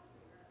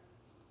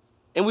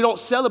 And we don't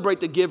celebrate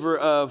the giver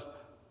of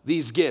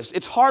these gifts.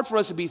 It's hard for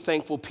us to be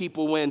thankful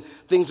people when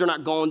things are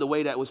not going the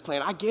way that was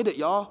planned. I get it,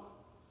 y'all.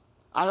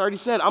 I already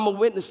said I'm a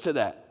witness to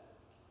that.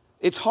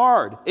 It's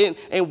hard.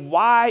 And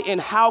why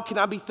and how can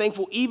I be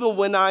thankful even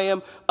when I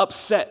am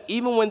upset,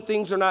 even when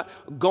things are not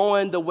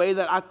going the way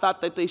that I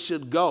thought that they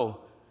should go,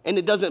 and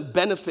it doesn't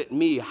benefit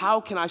me? How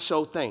can I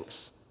show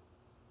thanks?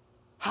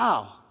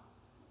 How?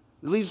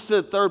 It leads to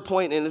the third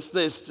point, and it's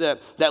this,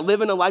 that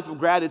living a life of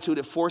gratitude,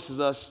 it forces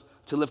us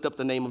to lift up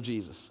the name of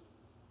Jesus.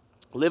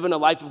 Living a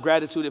life of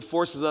gratitude, it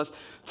forces us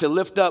to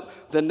lift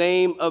up the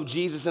name of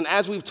Jesus. And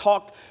as we've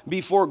talked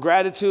before,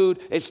 gratitude,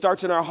 it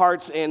starts in our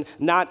hearts and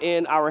not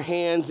in our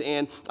hands.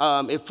 And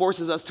it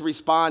forces us to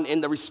respond.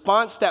 And the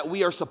response that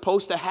we are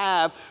supposed to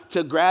have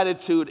to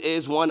gratitude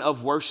is one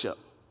of worship.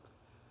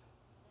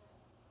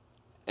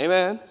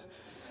 Amen?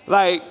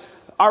 Like,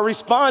 Our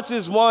response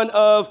is one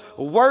of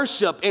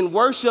worship, and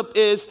worship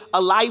is a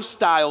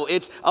lifestyle.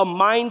 It's a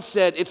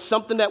mindset. It's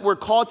something that we're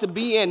called to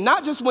be in,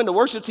 not just when the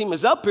worship team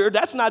is up here.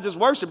 That's not just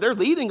worship. They're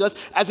leading us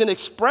as an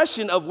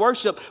expression of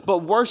worship, but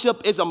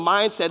worship is a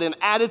mindset, an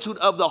attitude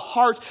of the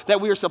heart that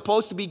we are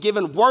supposed to be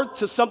giving worth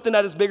to something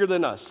that is bigger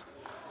than us.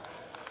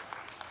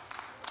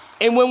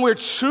 And when we're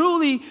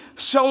truly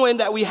showing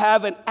that we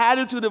have an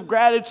attitude of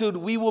gratitude,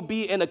 we will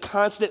be in a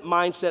constant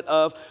mindset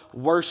of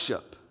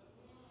worship.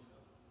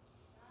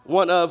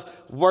 One of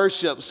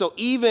worship. So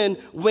even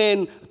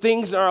when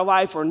things in our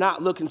life are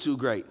not looking too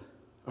great,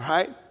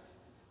 right?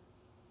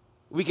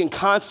 We can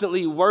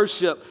constantly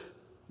worship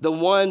the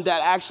one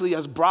that actually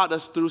has brought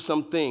us through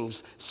some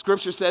things.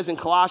 Scripture says in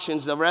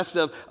Colossians, the rest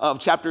of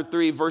chapter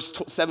 3, verse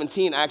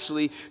 17,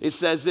 actually, it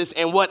says this,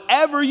 and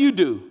whatever you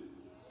do,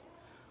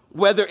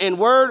 whether in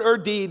word or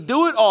deed,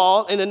 do it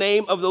all in the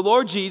name of the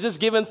Lord Jesus,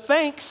 giving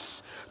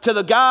thanks to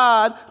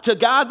God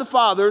the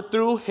Father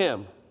through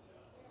him.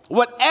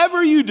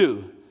 Whatever you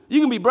do, you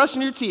can be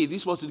brushing your teeth. You're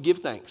supposed to give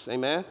thanks.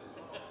 Amen.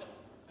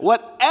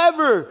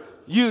 Whatever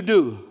you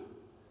do,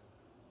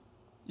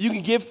 you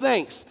can give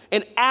thanks.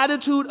 An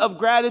attitude of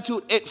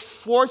gratitude, it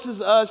forces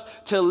us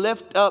to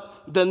lift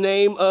up the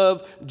name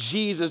of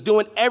Jesus,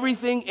 doing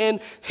everything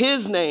in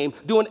his name,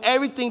 doing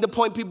everything to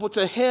point people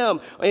to him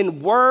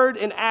in word,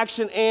 in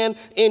action, and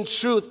in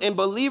truth. And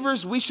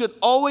believers, we should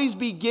always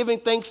be giving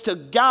thanks to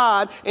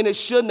God, and it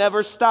should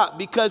never stop,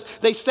 because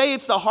they say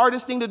it's the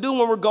hardest thing to do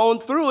when we're going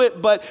through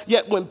it, but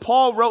yet when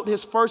Paul wrote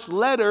his first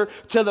letter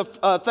to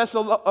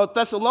the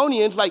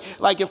Thessalonians,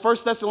 like in 1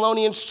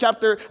 Thessalonians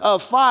chapter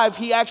 5,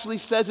 he actually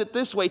says it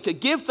this way, to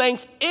give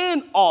thanks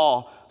in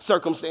all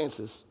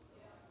circumstances.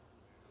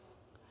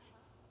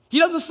 He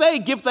doesn't say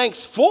give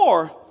thanks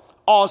for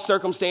all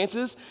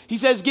circumstances. He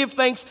says give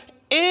thanks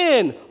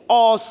in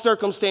all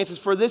circumstances,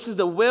 for this is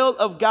the will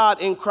of God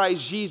in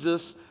Christ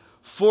Jesus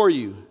for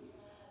you.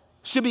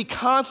 Should be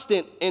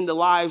constant in the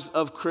lives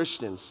of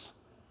Christians.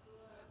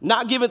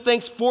 Not giving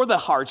thanks for the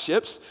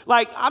hardships.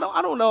 Like, I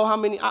don't know how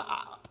many,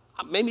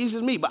 maybe it's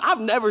just me, but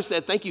I've never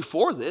said thank you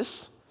for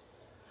this.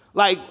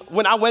 Like,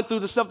 when I went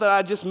through the stuff that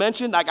I just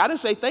mentioned, like, I didn't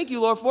say, thank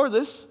you, Lord, for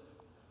this.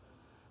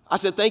 I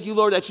said, thank you,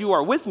 Lord, that you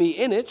are with me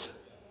in it.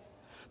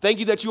 Thank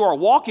you that you are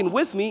walking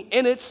with me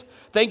in it.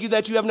 Thank you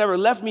that you have never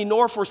left me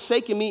nor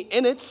forsaken me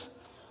in it.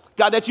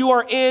 God, that you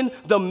are in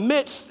the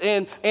midst,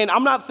 and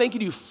I'm not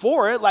thanking you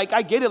for it. Like,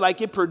 I get it. Like,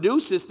 it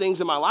produces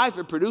things in my life.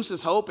 It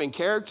produces hope and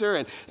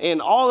character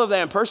and all of that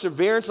and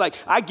perseverance. Like,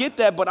 I get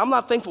that, but I'm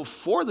not thankful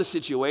for the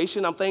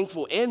situation. I'm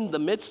thankful in the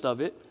midst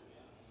of it.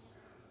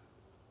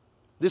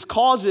 This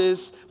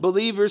causes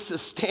believers to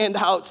stand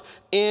out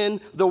in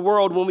the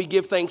world when we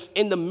give thanks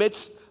in the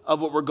midst of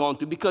what we're going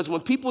through. Because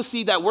when people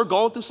see that we're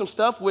going through some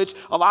stuff, which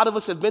a lot of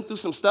us have been through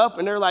some stuff,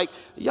 and they're like,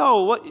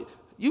 yo, what?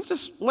 You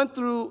just went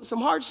through some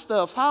hard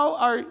stuff. How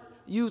are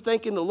you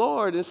thanking the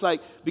Lord? And it's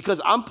like,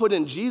 because I'm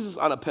putting Jesus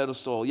on a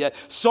pedestal. Yet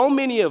so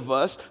many of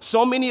us,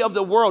 so many of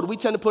the world, we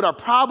tend to put our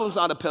problems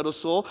on a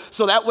pedestal,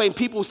 so that way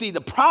people see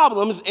the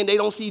problems and they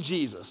don't see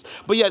Jesus.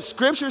 But yet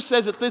Scripture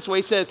says it this way.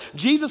 It says,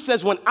 Jesus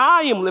says, when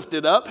I am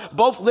lifted up,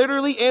 both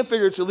literally and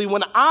figuratively,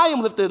 when I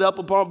am lifted up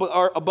above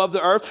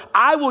the earth,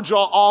 I will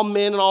draw all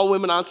men and all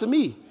women onto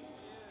me.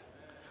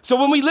 So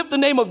when we lift the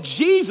name of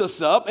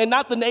Jesus up and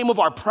not the name of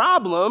our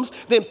problems,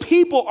 then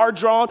people are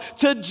drawn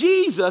to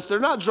Jesus. They're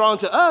not drawn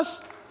to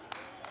us.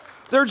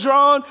 They're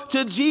drawn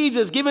to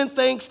Jesus. Giving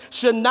thanks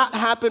should not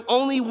happen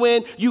only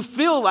when you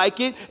feel like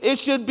it. It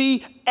should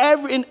be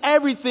in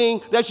everything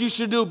that you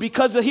should do.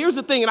 Because here's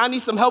the thing, and I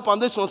need some help on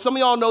this one. Some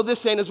of y'all know this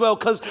saying as well,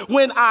 because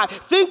when I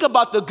think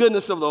about the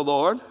goodness of the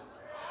Lord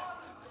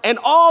and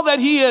all that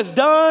he has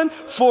done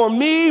for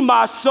me,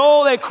 my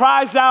soul, it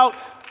cries out,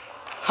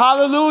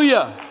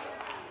 hallelujah.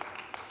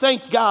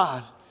 Thank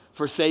God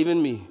for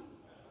saving me.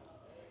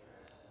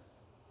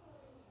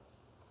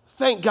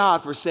 Thank God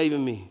for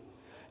saving me.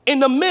 In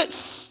the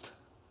midst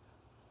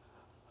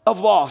of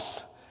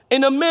loss,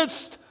 in the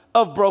midst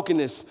of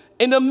brokenness,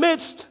 in the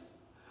midst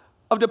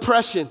of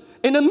depression,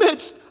 in the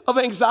midst of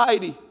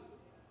anxiety.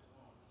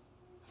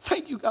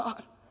 Thank you,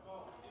 God.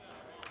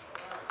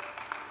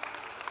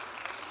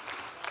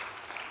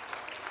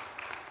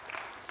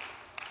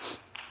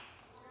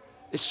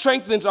 It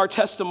strengthens our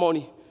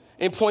testimony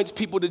and points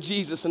people to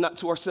Jesus and not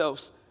to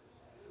ourselves.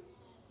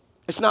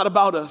 It's not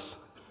about us.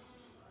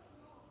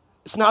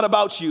 It's not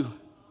about you.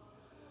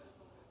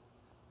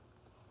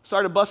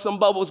 Sorry to bust some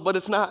bubbles, but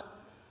it's not.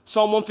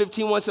 Psalm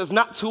 115:1 says,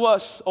 not to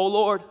us, O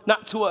Lord,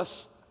 not to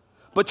us,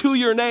 but to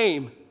your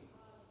name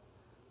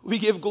we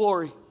give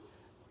glory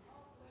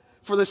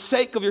for the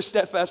sake of your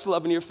steadfast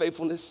love and your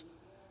faithfulness.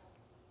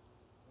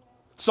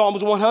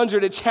 Psalms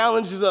 100, it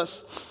challenges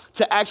us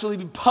to actually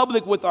be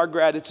public with our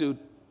gratitude.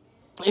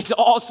 And to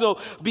also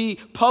be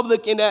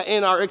public in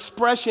our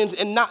expressions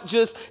and not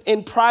just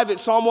in private.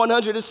 Psalm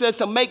 100, it says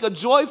to make a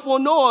joyful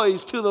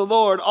noise to the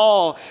Lord,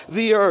 all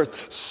the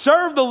earth.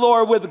 Serve the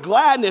Lord with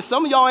gladness.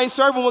 Some of y'all ain't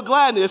serving with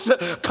gladness.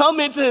 Come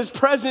into his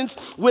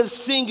presence with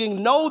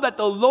singing. Know that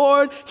the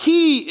Lord,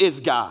 he is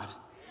God.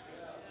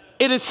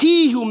 It is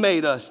he who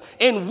made us,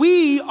 and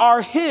we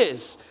are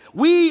his.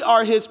 We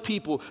are his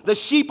people, the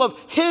sheep of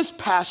his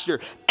pasture.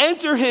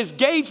 Enter his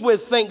gates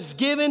with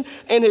thanksgiving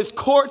and his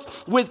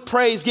courts with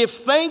praise. Give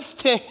thanks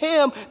to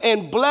him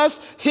and bless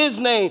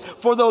his name.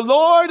 For the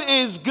Lord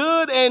is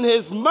good and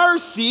his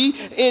mercy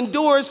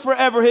endures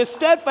forever. His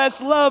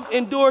steadfast love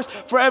endures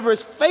forever.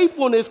 His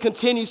faithfulness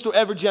continues to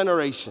every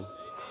generation.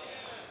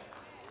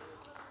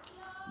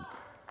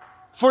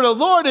 For the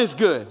Lord is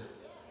good.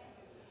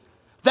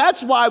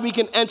 That's why we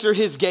can enter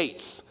his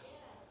gates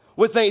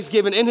with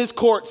thanksgiving and his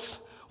courts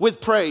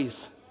with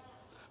praise.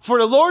 For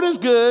the Lord is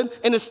good,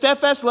 and his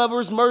steadfast love,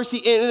 his mercy,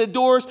 and it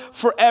endures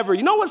forever.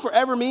 You know what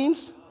forever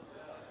means?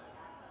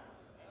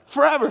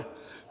 Forever.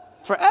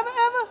 Forever,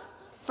 ever?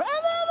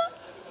 Forever, ever?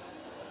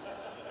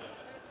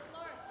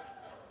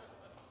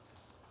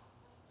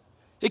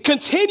 It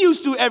continues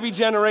through every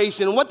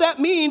generation. And what that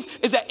means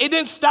is that it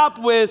didn't stop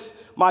with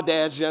my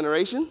dad's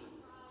generation.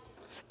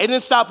 It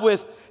didn't stop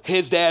with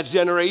his dad's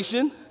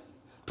generation.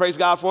 Praise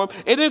God for him.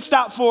 It didn't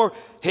stop for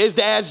his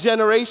dad's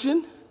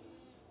generation.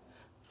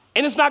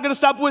 And it's not going to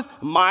stop with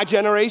my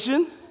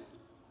generation.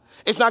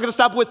 It's not going to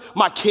stop with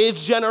my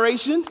kids'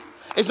 generation.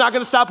 It's not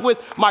going to stop with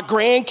my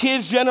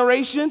grandkids'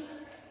 generation.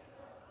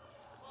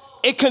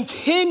 It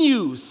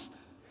continues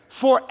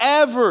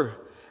forever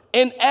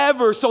and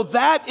ever. So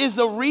that is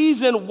the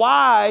reason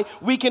why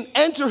we can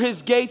enter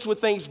his gates with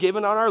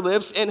thanksgiving on our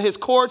lips and his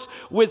courts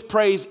with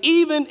praise,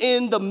 even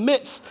in the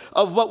midst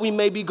of what we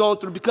may be going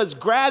through. Because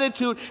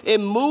gratitude, it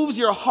moves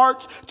your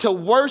heart to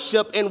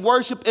worship, and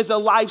worship is a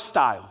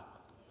lifestyle.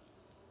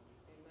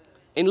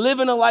 And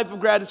living a life of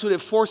gratitude,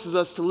 it forces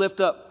us to lift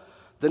up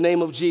the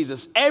name of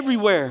Jesus.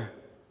 Everywhere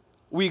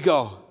we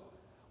go,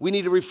 we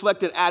need to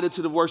reflect an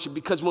attitude of worship,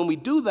 because when we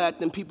do that,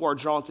 then people are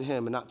drawn to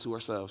him and not to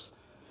ourselves.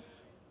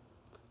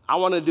 I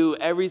want to do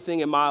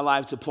everything in my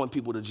life to point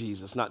people to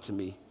Jesus, not to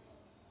me.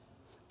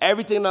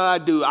 Everything that I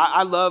do,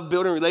 I love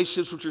building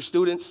relationships with your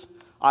students.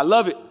 I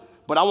love it,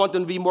 but I want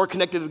them to be more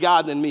connected to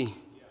God than me.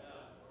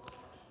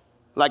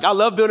 Like, I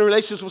love building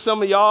relationships with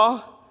some of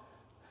y'all,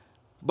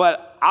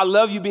 but I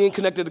love you being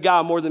connected to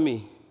God more than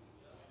me.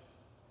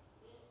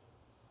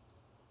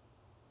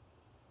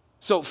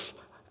 So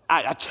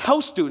I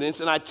tell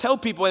students and I tell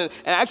people, and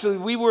actually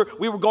we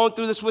were going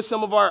through this with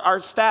some of our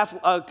staff,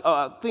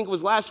 I think it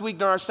was last week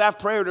during our staff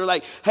prayer. They're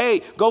like,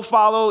 hey,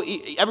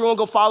 everyone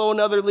go follow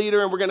another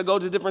leader, and we're going to go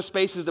to different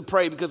spaces to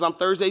pray, because on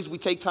Thursdays we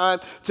take time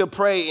to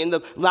pray.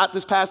 Not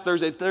this past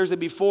Thursday, Thursday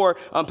before,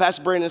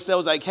 Pastor Brandon Snell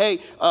was like, hey,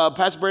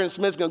 Pastor Brandon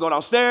Smith's going to go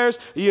downstairs,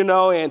 and he's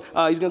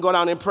going to go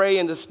down and pray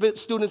in the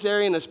students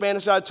area, in the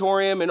Spanish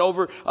auditorium, and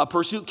over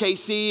Pursuit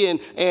KC,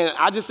 and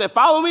I just said,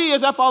 follow me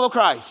as I follow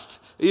Christ,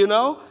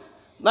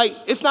 Like,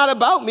 it's not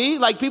about me.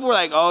 Like, people are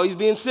like, oh, he's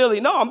being silly.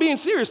 No, I'm being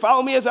serious.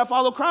 Follow me as I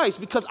follow Christ,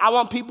 because I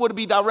want people to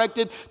be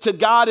directed to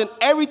God in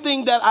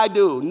everything that I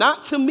do.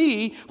 Not to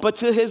me, but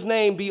to his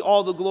name be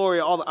all the glory,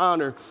 all the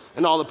honor,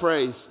 and all the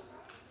praise.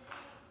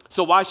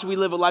 So why should we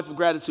live a life of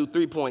gratitude?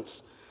 3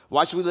 points.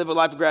 Why should we live a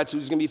life of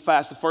gratitude? It's going to be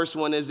fast. The first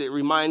one is it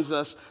reminds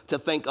us to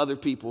thank other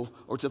people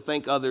or to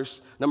thank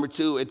others. Number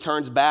 2, it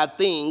turns bad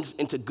things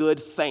into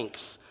good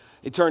thanks.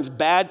 It turns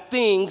bad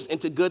things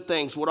into good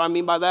things. What do I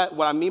mean by that?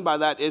 What I mean by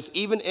that is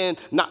even in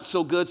not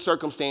so good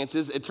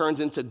circumstances, it turns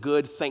into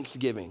good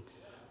thanksgiving.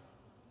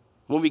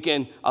 When we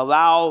can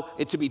allow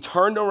it to be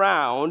turned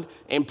around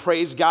and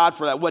praise God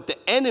for that. What the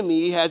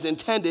enemy has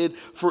intended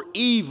for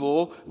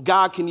evil,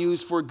 God can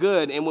use for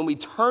good. And when we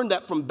turn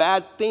that from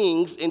bad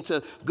things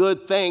into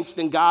good thanks,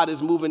 then God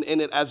is moving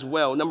in it as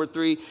well. Number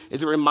 3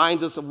 is it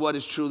reminds us of what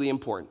is truly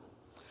important.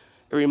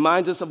 It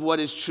reminds us of what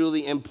is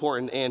truly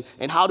important.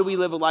 And how do we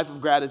live a life of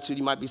gratitude?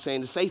 You might be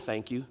saying to say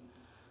thank you.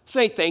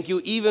 Say thank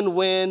you even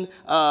when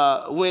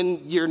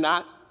you're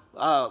not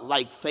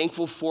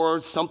thankful for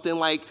something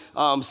like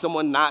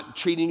someone not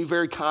treating you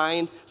very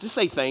kind. Just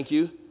say thank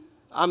you.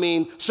 I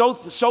mean, show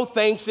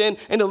thanks in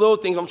the little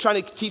things. I'm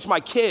trying to teach my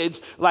kids,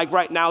 like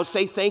right now,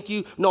 say thank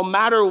you no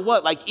matter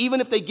what. Like,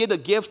 even if they get a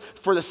gift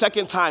for the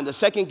second time, the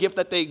second gift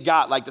that they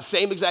got, like the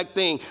same exact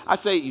thing, I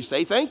say, you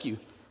say thank you.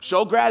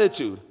 Show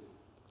gratitude.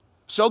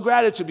 Show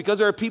gratitude, because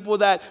there are people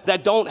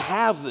that don't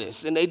have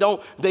this, and they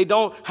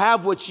don't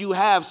have what you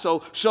have.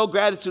 So show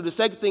gratitude. The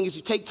second thing is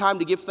you take time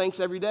to give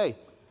thanks every day.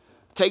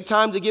 Take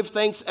time to give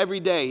thanks every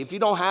day. If you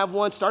don't have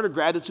one, start a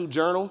gratitude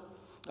journal.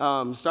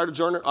 Start a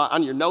journal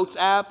on your notes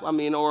app,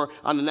 or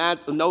on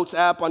the notes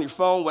app on your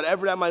phone,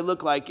 whatever that might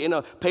look like, in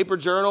a paper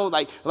journal.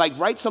 Like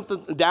write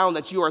something down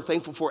that you are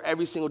thankful for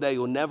every single day.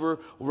 You'll never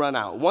run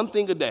out. One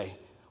thing a day.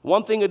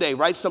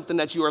 Write something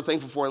that you are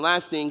thankful for. And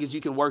last thing is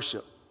you can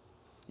worship.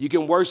 You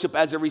can worship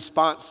as a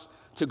response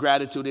to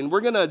gratitude. And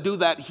we're going to do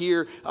that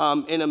here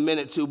in a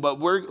minute too, but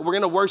we're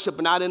going to worship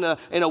not in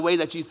a way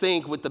that you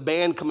think with the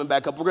band coming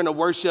back up. We're going to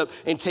worship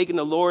and taking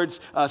the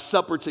Lord's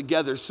Supper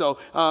together. So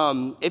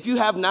if you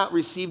have not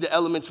received the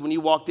elements when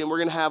you walked in, we're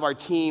going to have our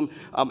team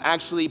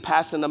actually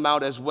passing them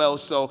out as well.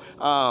 So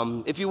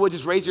if you would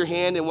just raise your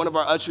hand, and one of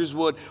our ushers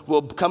will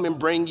come and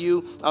bring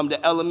you the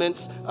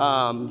elements.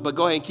 But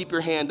go ahead and keep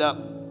your hand up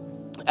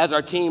as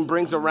our team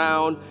brings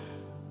around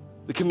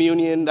the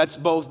communion that's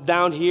both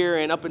down here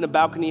and up in the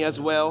balcony as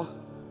well.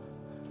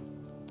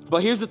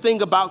 But here's the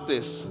thing about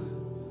this.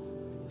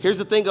 Here's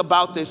the thing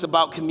about this,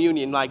 about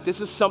communion. Like,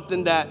 this is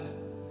something that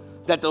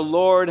the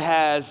Lord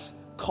has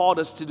called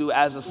us to do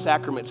as a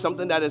sacrament,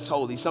 something that is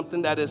holy,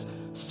 something that is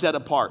set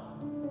apart.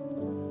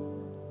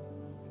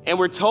 And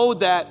we're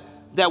told that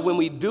when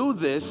we do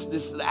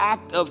this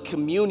act of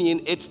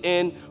communion, it's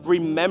in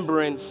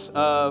remembrance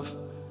of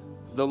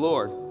the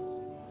Lord.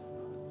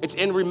 It's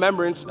in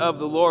remembrance of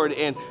the Lord.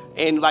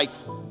 And like,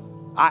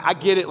 I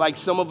get it. Like,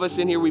 some of us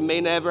in here, we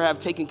may never have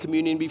taken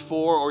communion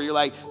before, or you're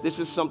like, this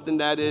is something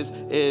that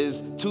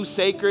is too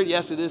sacred.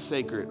 Yes, it is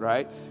sacred,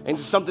 right? And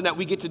it's something that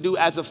we get to do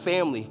as a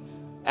family,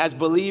 as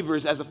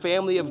believers, as a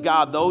family of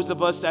God. Those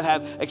of us that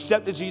have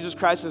accepted Jesus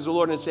Christ as the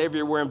Lord and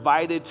Savior, we're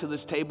invited to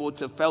this table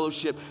to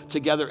fellowship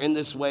together in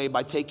this way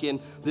by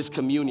taking this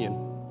communion.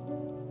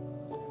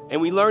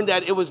 And we learned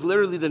that it was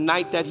literally the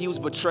night that he was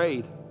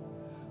betrayed,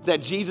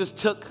 that Jesus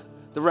took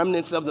the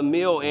remnants of the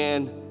meal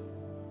and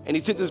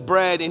he took this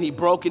bread and he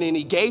broke it and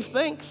he gave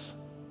thanks.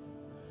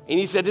 And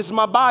he said, this is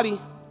my body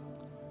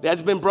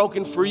that's been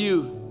broken for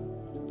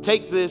you.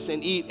 Take this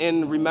and eat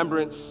in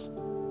remembrance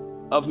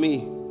of me.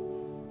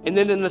 And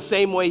then in the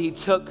same way, he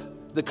took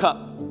the cup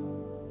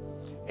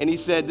and he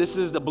said, this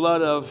is the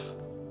blood of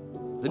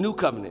the new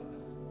covenant.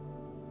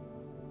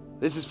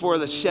 This is for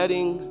the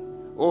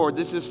shedding, or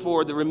this is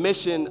for the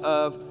remission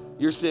of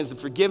your sins, the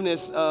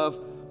forgiveness of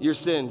your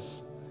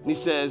sins. And he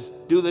says,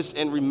 do this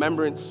in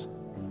remembrance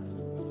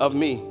of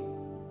me.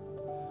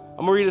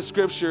 I'm gonna read a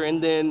scripture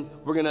and then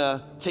we're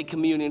gonna take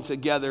communion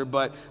together.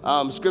 But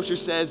scripture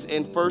says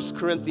in 1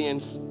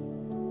 Corinthians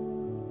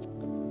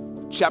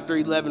chapter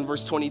 11,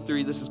 verse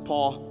 23, this is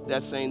Paul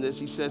that's saying this.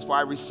 He says, for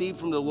I received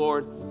from the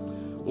Lord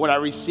what I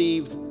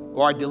received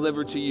or I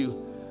delivered to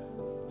you,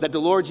 that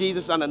the Lord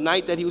Jesus, on the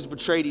night that he was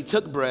betrayed, he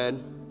took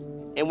bread,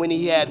 and when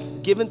he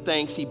had given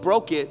thanks, he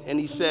broke it, and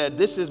he said,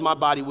 this is my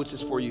body, which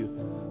is for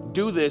you.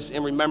 Do this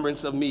in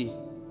remembrance of me.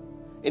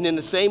 And in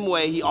the same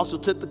way, he also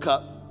took the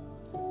cup,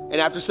 and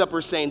after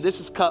supper saying, this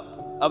is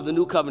cup of the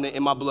new covenant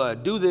in my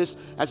blood. Do this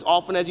as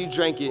often as you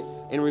drink it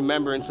in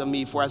remembrance of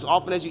me. For as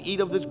often as you eat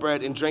of this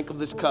bread and drink of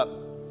this cup,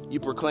 you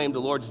proclaim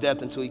the Lord's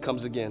death until he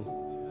comes again.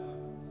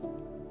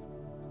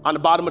 On the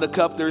bottom of the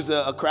cup, there's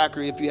a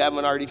cracker, if you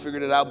haven't already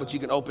figured it out, but you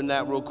can open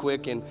that real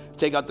quick and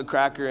take out the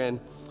cracker. And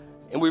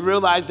we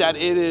realize that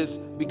it is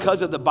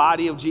because of the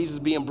body of Jesus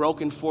being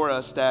broken for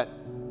us that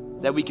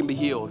we can be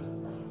healed.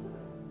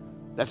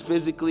 That's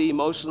physically,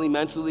 emotionally,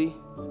 mentally,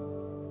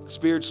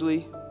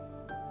 spiritually.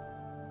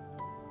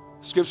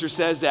 Scripture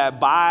says that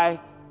by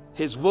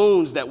his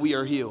wounds that we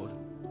are healed.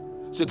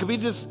 So could we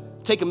just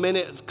take a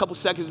minute, a couple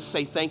seconds to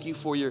say thank you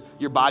for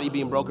your body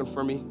being broken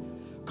for me?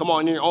 Come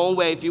on, in your own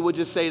way, if you would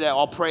just say that,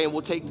 I'll pray and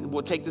we'll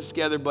take this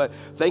together. But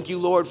thank you,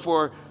 Lord,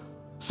 for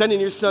sending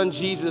your son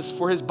Jesus,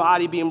 for his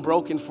body being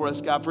broken for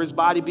us, God, for his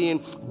body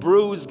being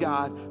bruised,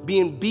 God,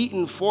 being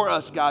beaten for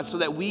us, God, so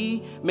that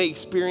we may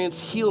experience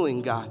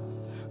healing, God.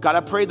 God, I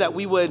pray that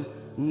we would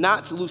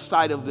not lose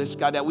sight of this,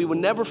 God, that we would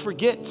never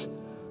forget,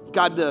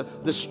 God,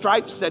 the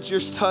stripes that your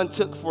son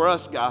took for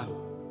us, God.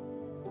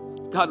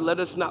 God, let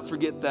us not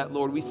forget that,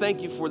 Lord. We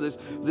thank you for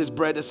this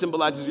bread that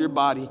symbolizes your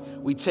body.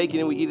 We take it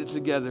and we eat it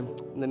together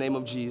in the name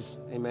of Jesus.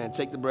 Amen.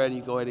 Take the bread and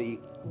you go ahead and eat.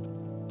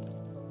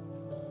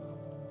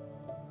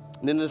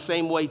 And then in the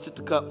same way, he took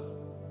the cup.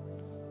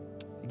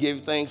 He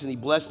gave thanks and he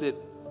blessed it.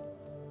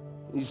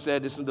 And he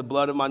said, this is the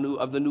blood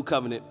of the new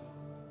covenant.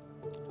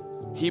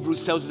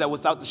 Hebrews tells us that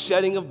without the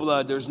shedding of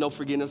blood, there's no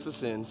forgiveness of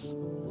sins.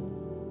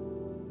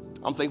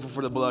 I'm thankful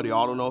for the blood,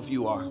 y'all. I don't know if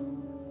you are.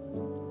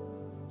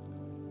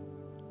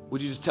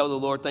 Would you just tell the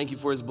Lord, thank you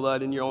for his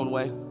blood in your own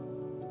way?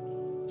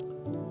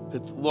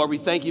 Lord, we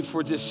thank you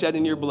for just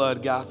shedding your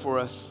blood, God, for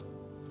us,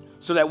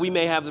 so that we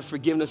may have the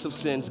forgiveness of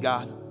sins,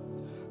 God.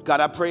 God,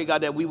 I pray,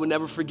 God, that we would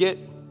never forget,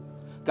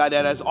 God,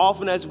 that as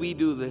often as we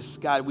do this,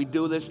 God, we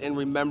do this in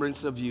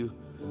remembrance of you.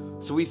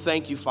 So we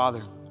thank you,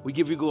 Father. We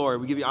give you glory.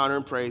 We give you honor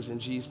and praise in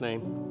Jesus'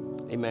 name.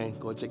 Amen.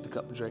 Go and take the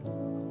cup and drink.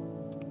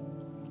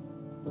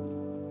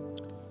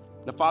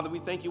 Now, Father, we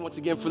thank you once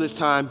again for this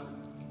time.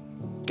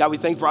 God, we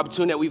thank you for the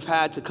opportunity that we've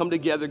had to come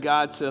together,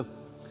 God, to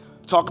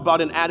talk about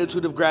an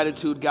attitude of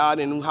gratitude, God,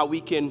 and how we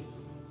can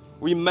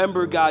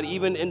remember, God,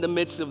 even in the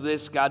midst of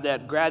this, God,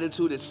 that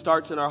gratitude, it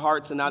starts in our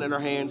hearts and not in our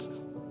hands.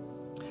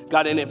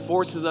 God, and it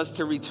forces us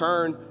to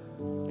return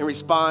and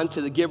respond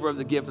to the giver of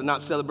the gift and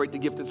not celebrate the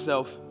gift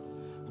itself.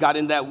 God,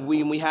 in that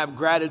when we have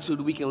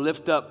gratitude, we can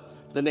lift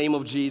up the name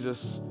of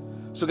Jesus.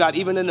 So, God,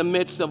 even in the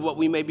midst of what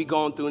we may be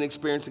going through and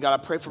experiencing, God,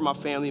 I pray for my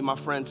family and my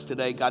friends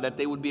today, God, that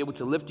they would be able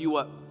to lift you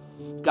up,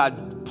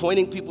 God,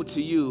 pointing people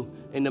to you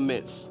in the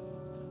midst.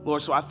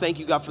 Lord, so I thank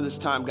you, God, for this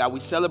time, God. We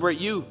celebrate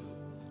you,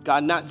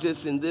 God, not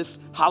just in this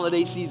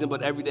holiday season,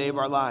 but every day of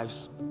our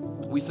lives.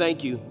 We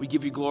thank you. We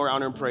give you glory,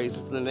 honor, and praise.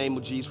 In the name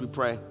of Jesus we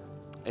pray.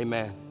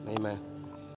 Amen. Amen.